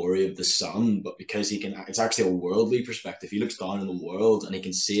amazing glory of the sun, but because it's actually a worldly perspective. He looks down on the world and he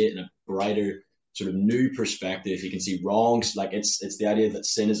can see it in a brighter sort of new perspective. He can see wrongs. Like it's the idea that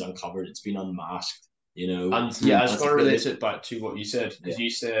sin is uncovered. It's been unmasked, And I was going to relate it back to what you said, because you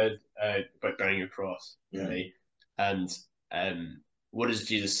said about bearing your cross, right? And what does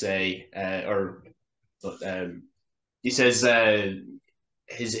Jesus say? He says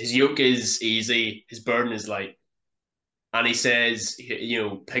his yoke is easy, his burden is light, and he says,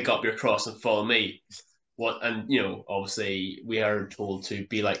 pick up your cross and follow me. Obviously we are told to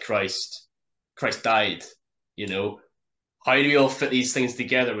be like Christ. Christ died. How do we all fit these things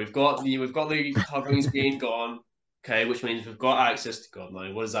together? We've got the coverings being gone, okay, which means we've got access to God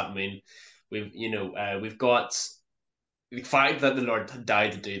now. What does that mean? We've got the fact that the Lord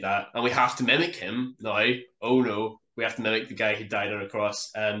died to do that, and we have to mimic him now. Oh no, we have to mimic the guy who died on a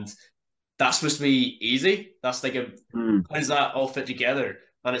cross, and that's supposed to be easy. That's like how does that all fit together?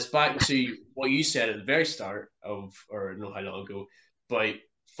 And it's back to what you said at the very start of, or I don't know how long ago, about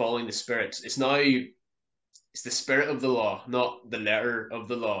following the Spirit. It's the spirit of the law, not the letter of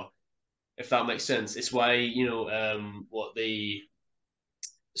the law, if that makes sense. It's why, what the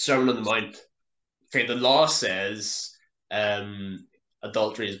Sermon on the Mount, okay, the law says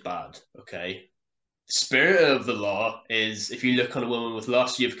adultery is bad, okay? The spirit of the law is if you look on a woman with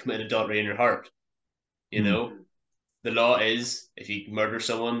lust, you've committed adultery in your heart. The law is if you murder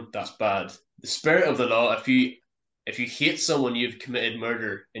someone, that's bad. The spirit of the law, if you hate someone, you've committed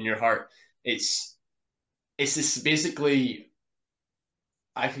murder in your heart. It's this basically.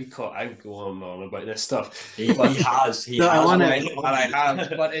 I could go on and on about this stuff. He has. And I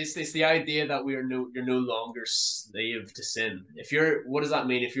have. But it's the idea that you're no longer slave to sin. What does that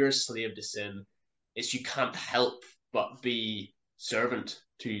mean? If you're a slave to sin, it's you can't help but be servant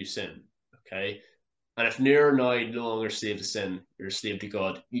to sin. Okay, and if you're now no longer slave to sin, you're a slave to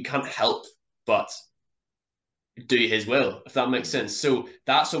God. You can't help but do his will, if that makes sense. So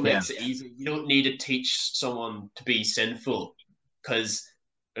that's what makes it easy. You don't need to teach someone to be sinful, because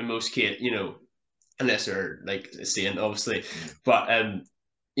in most cases, unless they're like a saint, obviously. But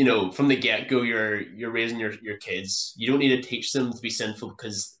from the get go, you're raising your kids. You don't need to teach them to be sinful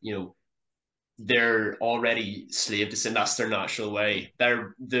because they're already slave to sin. That's their natural way.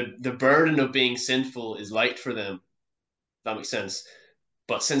 The burden of being sinful is light for them. If that makes sense.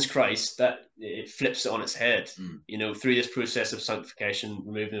 But since Christ, that it flips it on its head. Through this process of sanctification,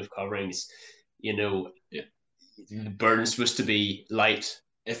 removing of coverings, Yeah. the burden's supposed to be light.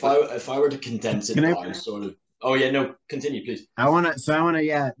 If I were to condense it down, sort of. Oh yeah, no, continue, please. I want to,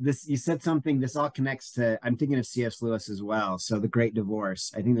 yeah, this, you said something, this all connects to, I'm thinking of C.S. Lewis as well. So the Great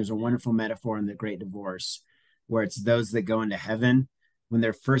Divorce, I think there's a wonderful metaphor in the Great Divorce where it's those that go into heaven. When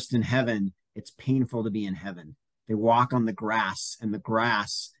they're first in heaven, it's painful to be in heaven. They walk on the grass, and the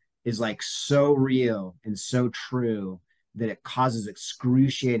grass is like so real and so true that it causes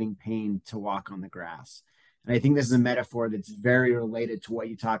excruciating pain to walk on the grass. And I think this is a metaphor that's very related to what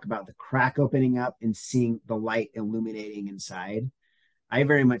you talk about, the crack opening up and seeing the light illuminating inside. I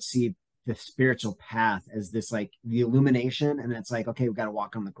very much see the spiritual path as this, like the illumination, and it's like, okay, we've got to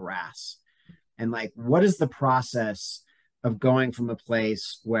walk on the grass. And like, what is the process of going from a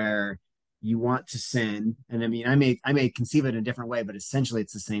place where you want to sin? And I mean, I may conceive it in a different way, but essentially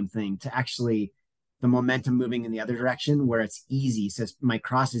it's the same thing, to actually the momentum moving in the other direction where it's easy. It says my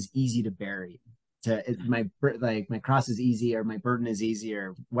cross is easy to bear. My cross is easy, or my burden is easy,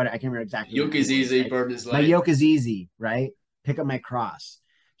 or what, I can't remember exactly. Yoke is easy, right? Burden is light. My yoke is easy, right? Pick up my cross.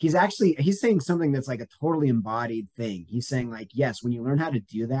 He's saying something that's like a totally embodied thing. He's saying like, yes, when you learn how to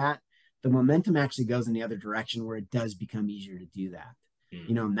do that, the momentum actually goes in the other direction where it does become easier to do that.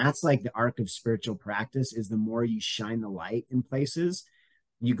 And that's like the arc of spiritual practice, is the more you shine the light in places,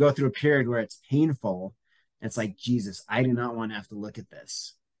 you go through a period where it's painful. It's like, Jesus, I do not want to have to look at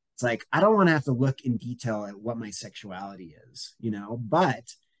this. It's like, I don't want to have to look in detail at what my sexuality is, but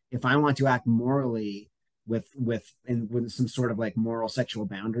if I want to act morally with some sort of like moral sexual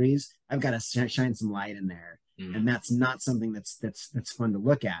boundaries, I've got to shine some light in there. And that's not something that's fun to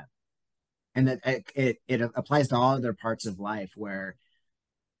look at. And that it applies to all other parts of life, where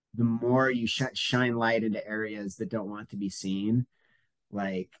the more you shine light into areas that don't want to be seen,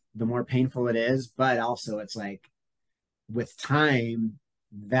 like the more painful it is. But also it's like, with time,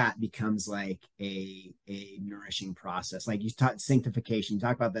 that becomes like a nourishing process. Like you talk sanctification, you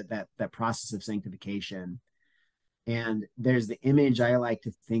talk about that process of sanctification. And there's the image I like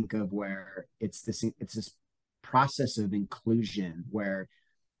to think of where it's this process of inclusion, where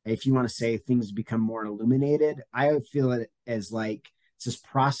if you want to say things become more illuminated, I feel it as like it's this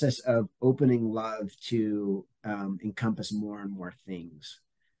process of opening love to encompass more and more things.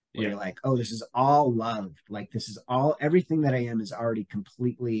 Where you're like, oh, this is all love. Like this is all, everything that I am is already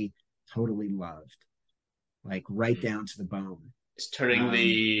completely, totally loved. Like right down to the bone. It's turning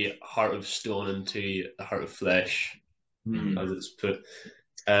the heart of stone into a heart of flesh, as it's put.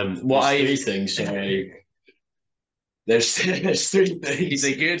 Three things. Sorry. There's three things. He's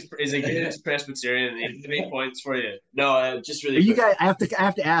a good Presbyterian. 3 points for you. No, just really. Are you guys? I have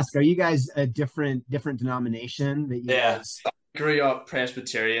to ask. Are you guys a different denomination that you guys? I grew up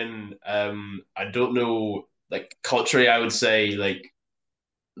Presbyterian. I don't know, like culturally, I would say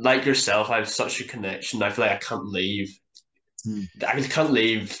like yourself. I have such a connection. I feel like I can't leave. I can't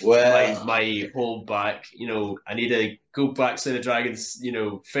leave my whole back. I need to go back to the Dragons.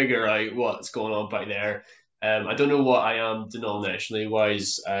 Figure out what's going on back there. I don't know what I am denominationally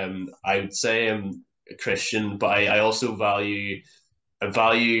wise. I would say I'm a Christian, but I also value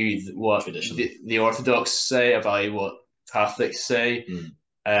what the Orthodox say. I value what Catholics say.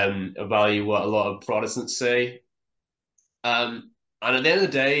 I value what a lot of Protestants say. And at the end of the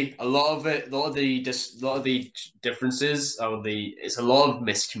day, a lot of the differences it's a lot of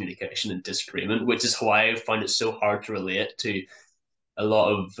miscommunication and disagreement, which is why I find it so hard to relate to a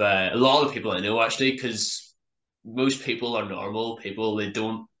lot of the people I know, actually, because most people are normal people. They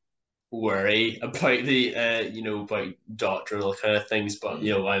don't worry about the about doctrinal kind of things, but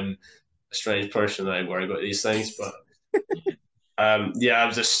I'm a strange person and I worry about these things. But I'm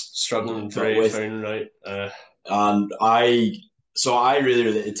just struggling through figuring it out. And I really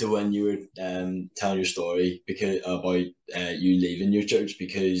related to when you were telling your story about you leaving your church,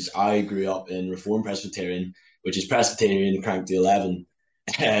 because I grew up in Reformed Presbyterian, which is Presbyterian cranked to 11.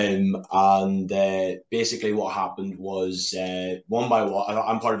 And basically what happened was one by one,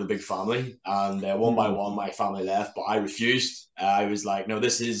 I'm part of a big family, and one by one my family left, but I refused. I was like, no,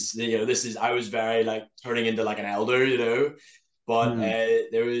 this is I was very like turning into like an elder, but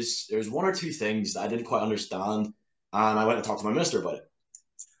there was one or two things that I didn't quite understand, and I went and talked to my minister about it.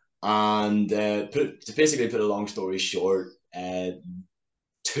 And to basically put a long story short,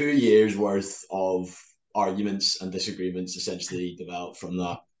 2 years worth of arguments and disagreements essentially developed from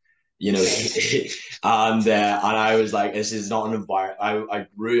that. You know, and I was like, this is not an environment. I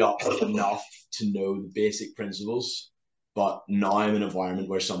grew up enough to know the basic principles, but now I'm in an environment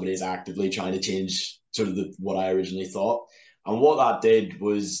where somebody is actively trying to change sort of what I originally thought. And what that did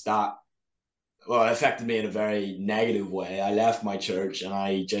was that, well, it affected me in a very negative way. I left my church and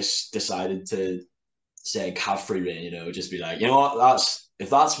I just decided to say have free reign, just be like, you know what,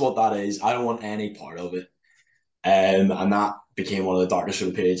 if that's what that is, I don't want any part of it. And that became one of the darkest sort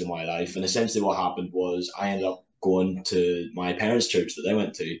of periods of my life. And essentially what happened was I ended up going to my parents' church that they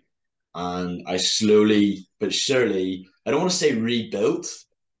went to. And I slowly but surely, I don't want to say rebuilt,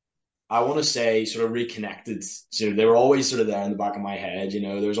 I want to say sort of reconnected. So they were always sort of there in the back of my head.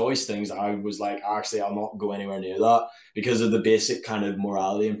 There was always things that I was like, actually, I'll not go anywhere near that because of the basic kind of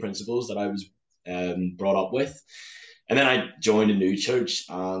morality and principles that I was brought up with. And then I joined a new church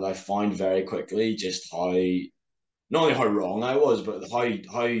and I found very quickly just how, not only how wrong I was, but how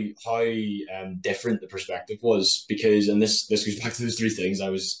different the perspective was. Because, and this goes back to those three things I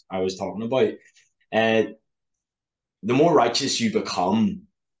was talking about. The more righteous you become,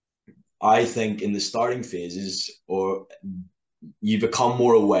 I think in the starting phases, or you become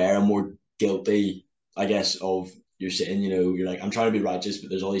more aware and more guilty, I guess, of your sin. You're like, I'm trying to be righteous, but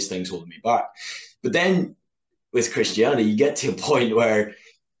there's all these things holding me back. But then with Christianity, you get to a point where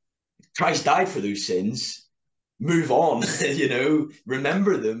Christ died for those sins. Move on,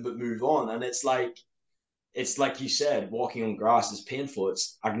 remember them, but move on. And it's like you said, walking on grass is painful.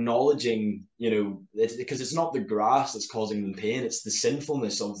 It's acknowledging, because it's not the grass that's causing them pain. It's the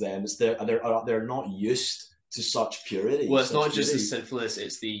sinfulness of them. It's they're not used to such purity. Well, it's not just the sinfulness;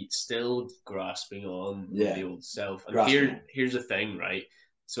 it's the still grasping on the old self. And here's the thing, right?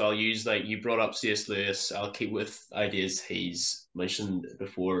 So I'll use, like, you brought up C.S. Lewis. I'll keep with ideas he's mentioned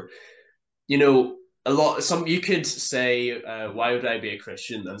before. You could say, why would I be a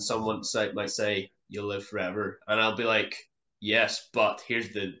Christian? And someone might say, you'll live forever. And I'll be like, yes, but here's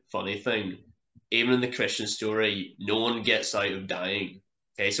the funny thing. Even in the Christian story, no one gets out of dying.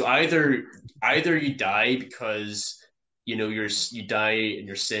 Okay, so either you die because you die in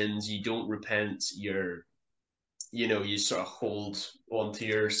your sins, you don't repent, you sort of hold on to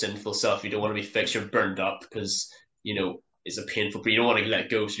your sinful self, you don't want to be fixed, you're burned up because it's a painful, but you don't want to let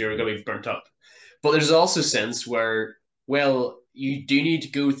go, so you're going to be burnt up. But there's also a sense where, well, you do need to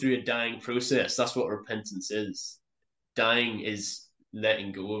go through a dying process. That's what repentance is. Dying is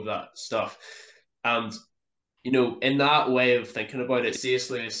letting go of that stuff. And, in that way of thinking about it, C.S.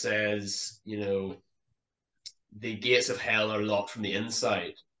 Lewis says, the gates of hell are locked from the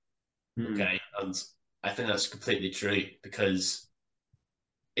inside. Okay. And I think that's completely true, because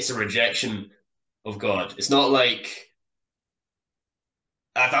it's a rejection of God. It's not like,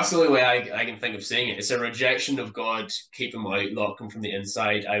 that's the only way I can think of saying it. It's a rejection of God. Keep him out, lock him from the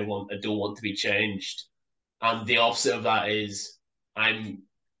inside. I don't want to be changed. And the opposite of that is I'm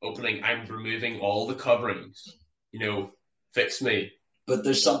removing all the coverings. Fix me. But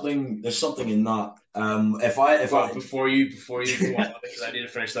there's something in that. Before you go on, because I need to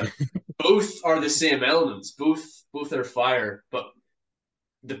finish that. Both are the same elements. Both are fire, but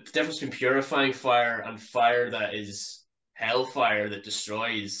the difference between purifying fire and fire that is hellfire that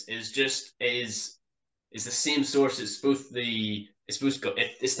destroys is the same source. It's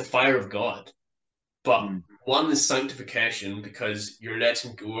the fire of God, but one is sanctification because you're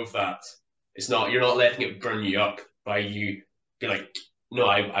letting go of that. You're not letting it burn you up by you be like, no,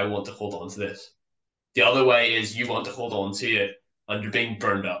 I want to hold on to this. The other way is you want to hold on to it and you're being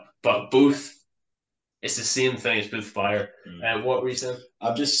burned up. But both, it's the same thing. It's both fire. What were you saying?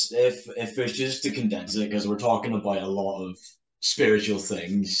 I'm just, if it's just to condense it, because we're talking about a lot of spiritual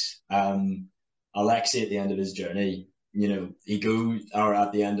things. Alexei, at the end of his journey, at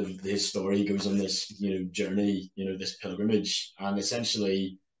the end of his story, he goes on this, journey, this pilgrimage, and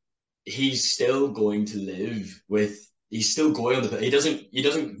essentially he's still going to live with. He's still going on he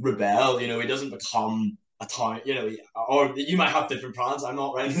doesn't rebel, he doesn't become a tyrant, or you might have different plans. I'm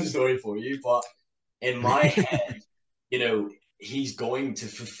not writing the story for you, but in my head, he's going to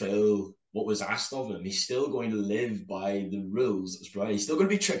fulfill what was asked of him. He's still going to live by the rules that's right. He's still going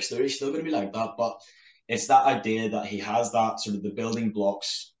to be trickster. He's still going to be like that. But it's that idea that he has that sort of the building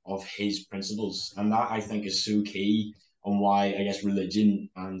blocks of his principles. And that, I think, is so key on why, I guess, religion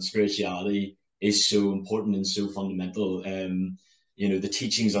and spirituality is so important and so fundamental. The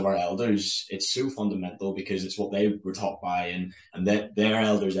teachings of our elders, it's so fundamental because it's what they were taught by, and their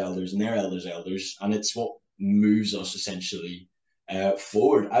elders and their elders, and it's what moves us essentially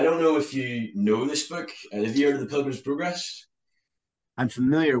forward. I don't know if you know this book. Have you heard of The Pilgrim's Progress? I'm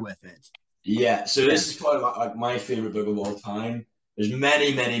familiar with it. Yeah, so Yeah. this is probably my favorite book of all time. There's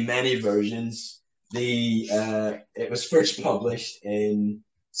many, many, many versions. The it was first published in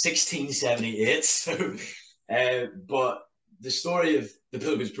 1678. So, but the story of the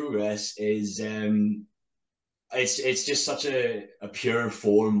Pilgrim's Progress is it's just such a pure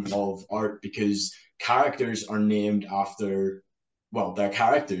form of art because characters are named after, well, they're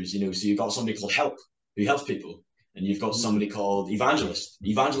characters, you know. So you've got somebody called Help who helps people, and you've got Mhm. somebody called Evangelist,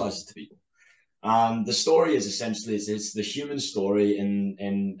 evangelizes to people. The story is essentially it's the human story in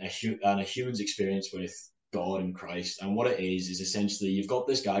a human's experience with God and Christ. And what it is essentially you've got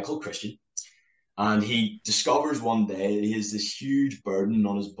this guy called Christian, and he discovers one day that he has this huge burden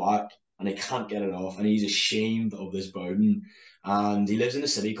on his back, and he can't get it off, and he's ashamed of this burden. And he lives in a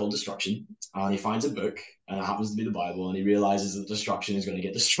city called Destruction, and he finds a book, and it happens to be the Bible, and he realizes that Destruction is going to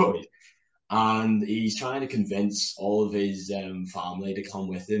get destroyed. And he's trying to convince all of his family to come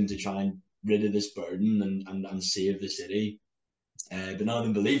with him to try and rid of this burden and save the city. But none of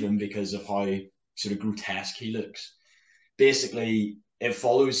them believe him because of how sort of grotesque he looks. Basically, it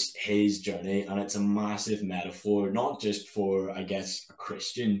follows his journey, and it's a massive metaphor, not just for, I guess, a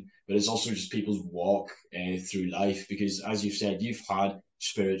Christian, but it's also just people's walk through life. Because, as you've said, you've had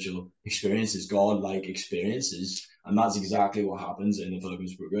spiritual experiences, God-like experiences, and that's exactly what happens in the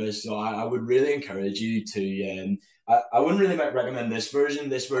Pilgrim's Progress. So I would really encourage you to. I wouldn't really recommend this version.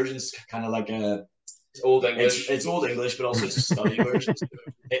 This version's kind of like a It's Old English. it's Old English, but also it's a study version. So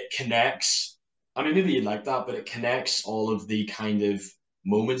it connects. I mean, maybe you'd like that, but it connects all of the kind of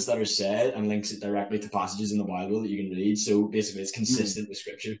moments that are said and links it directly to passages in the Bible that you can read. So basically, it's Mm. consistent with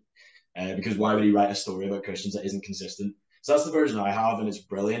Scripture. Because why would he write a story about Christians that isn't consistent? So that's the version I have, and it's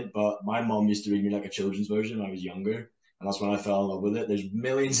brilliant. But my mom used to read me like a children's version when I was younger, and that's when I fell in love with it. There's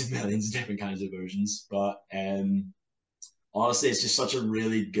millions and millions of different kinds of versions, but honestly, it's just such a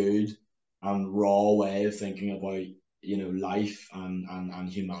really good and raw way of thinking about life and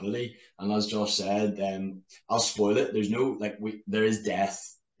humanity. And as Josh said, I'll spoil it. There's no like there is death.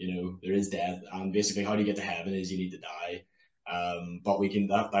 There is death, and basically how do you get to heaven is you need to die. But we can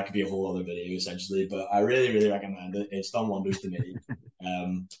that could be a whole other video essentially. But I really really recommend it. It's done wonders to me.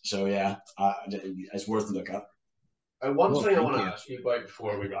 So yeah, it's worth a look at. And one Cool. thing I Thank want to you. ask you about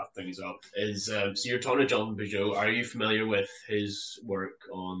before we wrap things up is so you're talking to John Bujold. Are you familiar with his work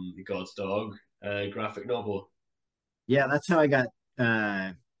on the God's Dog graphic novel? Yeah, that's how I got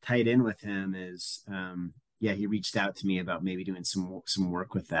tied in with him is yeah, he reached out to me about maybe doing some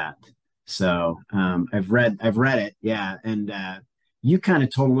work with that. So I've read it, yeah. And you kind of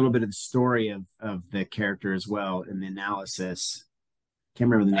told a little bit of the story of the character as well in the analysis.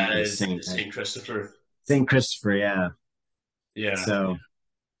 Can't remember the name of the saint. Saint Christopher. Saint Christopher, yeah. Yeah, So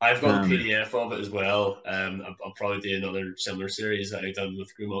I've got the um PDF of it as well. I'll probably do another similar series that I've done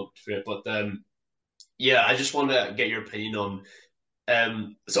with Grumont for it. But yeah, I just want to get your opinion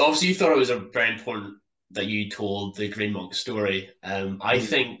on. So obviously you thought it was a very important that you told the Green Monk story. I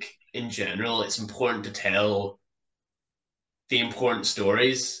think in general it's important to tell the important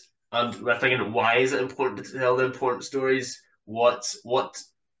stories, and we're thinking, why is it important to tell the important stories? What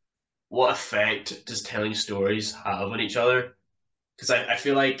effect does telling stories have on each other? Because I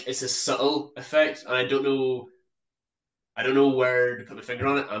feel like it's a subtle effect, and I don't know where to put my finger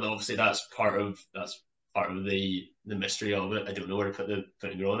on it, and obviously that's part of the mystery of it. I don't know where to put the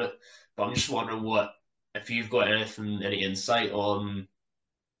finger on it, but I'm just wondering what if you've got any insight on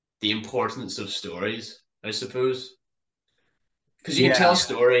the importance of stories. I suppose because you can tell yeah, a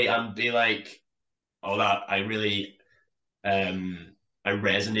story and be like, oh, that I really um I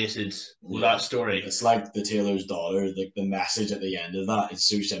resonated with Yeah. that story. It's like the Tailor's Daughter, like the message at the end of that. It's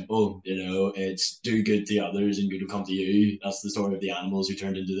so simple, it's do good to others and good will come to you. That's the story of the animals who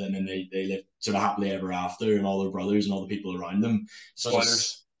turned into them and they live sort of happily ever after and all their brothers and all the people around them.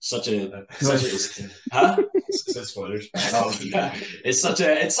 Spoilers. Such a so such a huh? Said spoilers. Oh yeah. It's such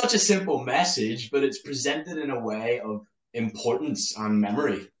a simple message, but it's presented in a way of importance and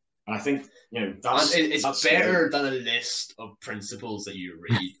memory. And I think, And it's that's better than a list of principles that you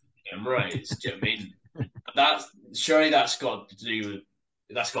read, memorize. Do you know what I mean? That's surely that's got to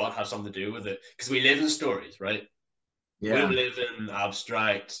have something to do with it because we live in stories, right? We yeah. don't live in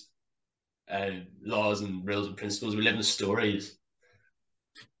abstract laws and rules and principles. We live in stories.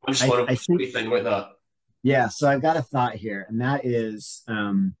 I'm just wondering I what think do you think about that? yeah, so I've got a thought here, and that is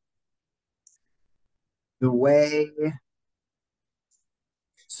the way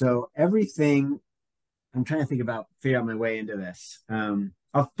so everything I'm trying to think about figure out my way into this.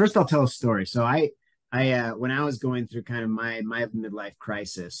 I'll tell a story. So when I was going through kind of my midlife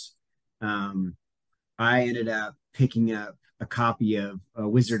crisis, um, I ended up picking up a copy of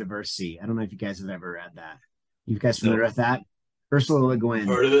Wizard of Earthsea. I don't know if you guys have ever read that. You guys familiar No, with that? Ursula Le Guin.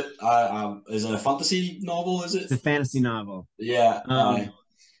 heard of it. Is it a fantasy novel? Is It's it? a fantasy novel. Yeah.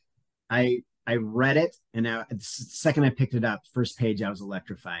 I read it, and the second I picked it up, first page, I was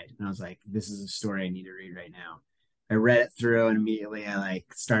electrified, and I was like, "This is a story I need to read right now." I read it through, and immediately I like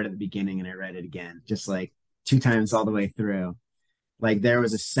started at the beginning, and I read it again, just like two times all the way through. Like there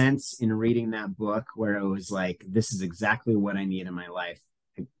was a sense in reading that book where it was like, "This is exactly what I need in my life."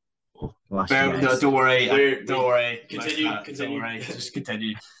 I lost you No, guys. don't worry. Don't worry. Continue. Don't worry. Just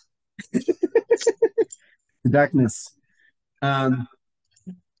continue. The darkness.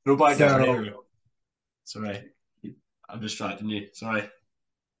 Go back So- down. There we go. Sorry. I'm distracting you. Sorry.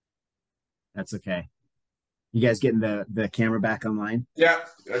 That's okay. You guys getting the camera back online? Yeah,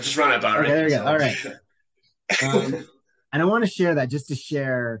 I just ran out of battery. Okay, there we go. so- All right. And I want to share that just to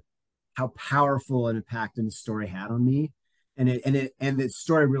share how powerful an impact the story had on me. And the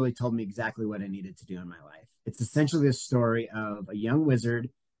story really told me exactly what I needed to do in my life. It's essentially the story of a young wizard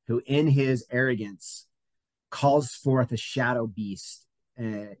who, in his arrogance, calls forth a shadow beast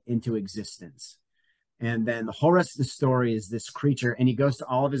into existence. And then the whole rest of the story is this creature, and he goes to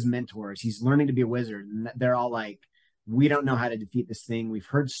all of his mentors. He's learning to be a wizard, and they're all like, "We don't know how to defeat this thing. We've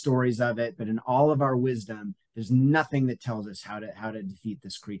heard stories of it, but in all of our wisdom, there's nothing that tells us how to defeat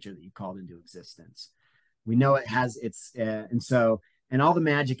this creature that you called into existence. We know it has its and all the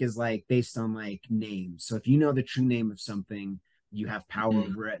magic is like based on like names. So if you know the true name of something, you have power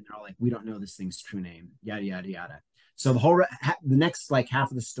over it. And they're all like, we don't know this thing's true name, yada yada yada. So the next like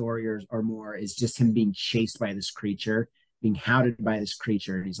half of the story or more is just him being chased by this creature, being hounded by this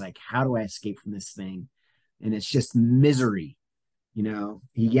creature, and he's like, how do I escape from this thing? And it's just misery.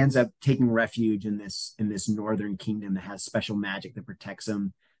 He ends up taking refuge in this northern kingdom that has special magic that protects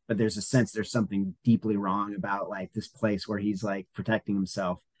him, but there's a sense there's something deeply wrong about like this place where he's like protecting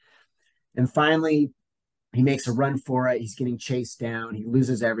himself. And finally he makes a run for it. He's getting chased down, he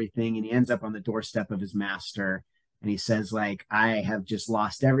loses everything, and he ends up on the doorstep of his master, and he says like, I have just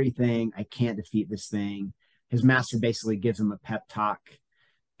lost everything, I can't defeat this thing. His master basically gives him a pep talk.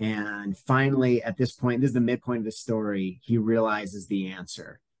 And finally, at this point, this is the midpoint of the story, he realizes the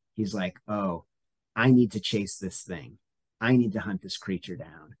answer. He's like, oh, I need to chase this thing. I need to hunt this creature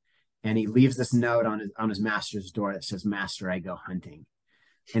down. And he leaves this note on his master's door that says, Master, I go hunting.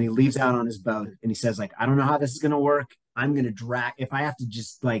 And he leaves out on his boat, and he says, like, I don't know how this is going to work. I'm going to drag, if I have to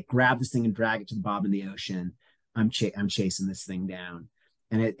just like grab this thing and drag it to the bottom of the ocean, I'm chasing this thing down.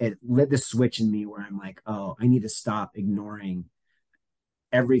 And it lit the switch in me where I'm like, oh, I need to stop ignoring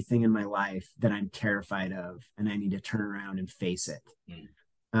everything in my life that I'm terrified of, and I need to turn around and face it.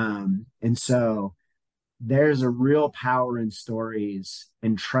 And so there's a real power in stories,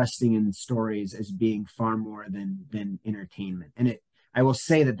 and trusting in stories as being far more than entertainment. And I will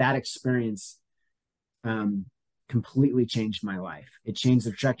say that experience completely changed my life. It changed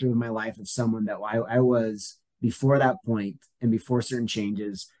the trajectory of my life as someone that I was before that point, and before certain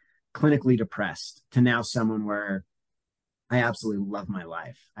changes, clinically depressed, to now someone where I absolutely love my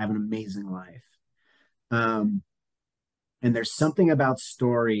life. I have an amazing life. And there's something about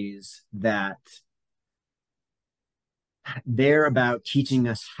stories that they're about teaching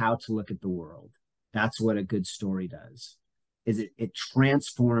us how to look at the world. That's what a good story does, is it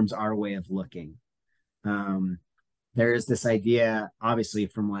transforms our way of looking. There is this idea, obviously,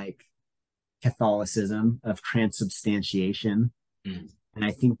 from like Catholicism of transubstantiation. And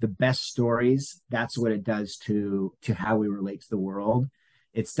I think the best stories, that's what it does to how we relate to the world.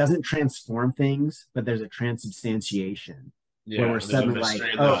 It doesn't transform things, but there's a transubstantiation. Yeah, where we're suddenly like,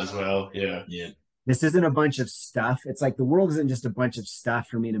 oh, as well. Yeah. This isn't a bunch of stuff. It's like the world isn't just a bunch of stuff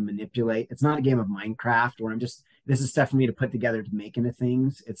for me to manipulate. It's not a game of Minecraft where this is stuff for me to put together to make into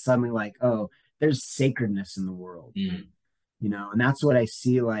things. It's suddenly like, oh, there's sacredness in the world. And that's what I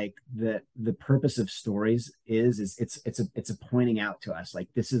see, like the purpose of stories is it's a pointing out to us, like,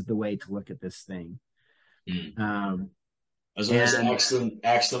 this is the way to look at this thing. That's an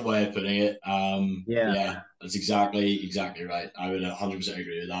excellent way of putting it. Yeah, that's exactly right. I would 100%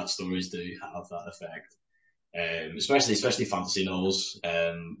 agree with that. Stories do have that effect, especially fantasy novels.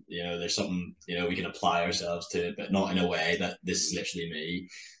 There's something we can apply ourselves to, but not in a way that this is literally me.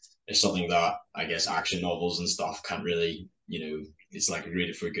 It's something that I guess action novels and stuff can't really. It's like read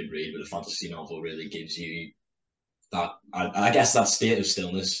it for a good read, but a fantasy novel really gives you that. I guess that state of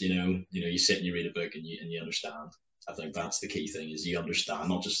stillness. You sit and you read a book and you understand. I think that's the key thing, is you understand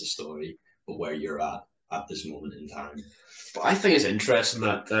not just the story, but where you're at this moment in time. But I think it's interesting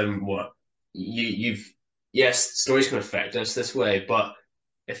that what you've yes, stories can affect us this way, but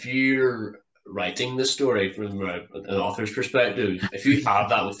if you're writing the story from an author's perspective, if you have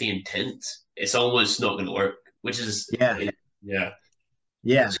that with the intent, it's almost not going to work. Which is, Yeah, yeah,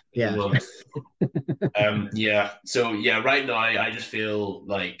 yeah, yeah, yeah. So yeah, right now I just feel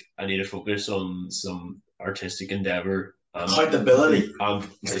like I need to focus on some artistic endeavor. Accountability.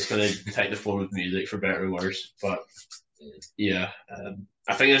 It's going to take the form of music for better or worse. But yeah,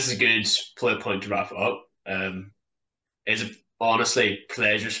 I think this is a good point to wrap up. It's honestly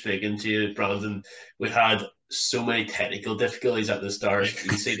pleasure speaking to you, Brandon. We've had so many technical difficulties at the start. You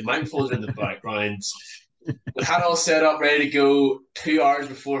can see the microphones are in the background. We had all set up, ready to go 2 hours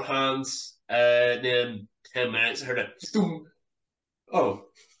beforehand. Then 10 minutes, I heard it. Boom. Oh,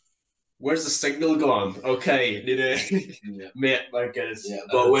 where's the signal gone? Okay, need to, Yeah. mate. My goodness. Yeah,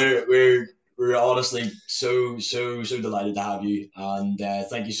 but we're honestly so delighted to have you, and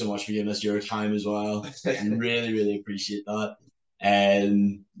thank you so much for giving us your time as well. Really appreciate that.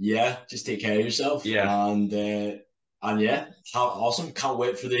 And yeah, just take care of yourself. Yeah. And yeah, awesome. Can't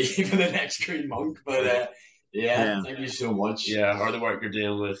wait for the for the next Green Monk. But Yeah. thank you so much. Yeah, or the work you're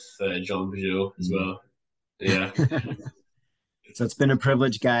doing with John Peugeot as well. Yeah. So it's been a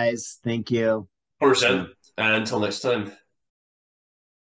privilege, guys. Thank you. 100%. And until next time.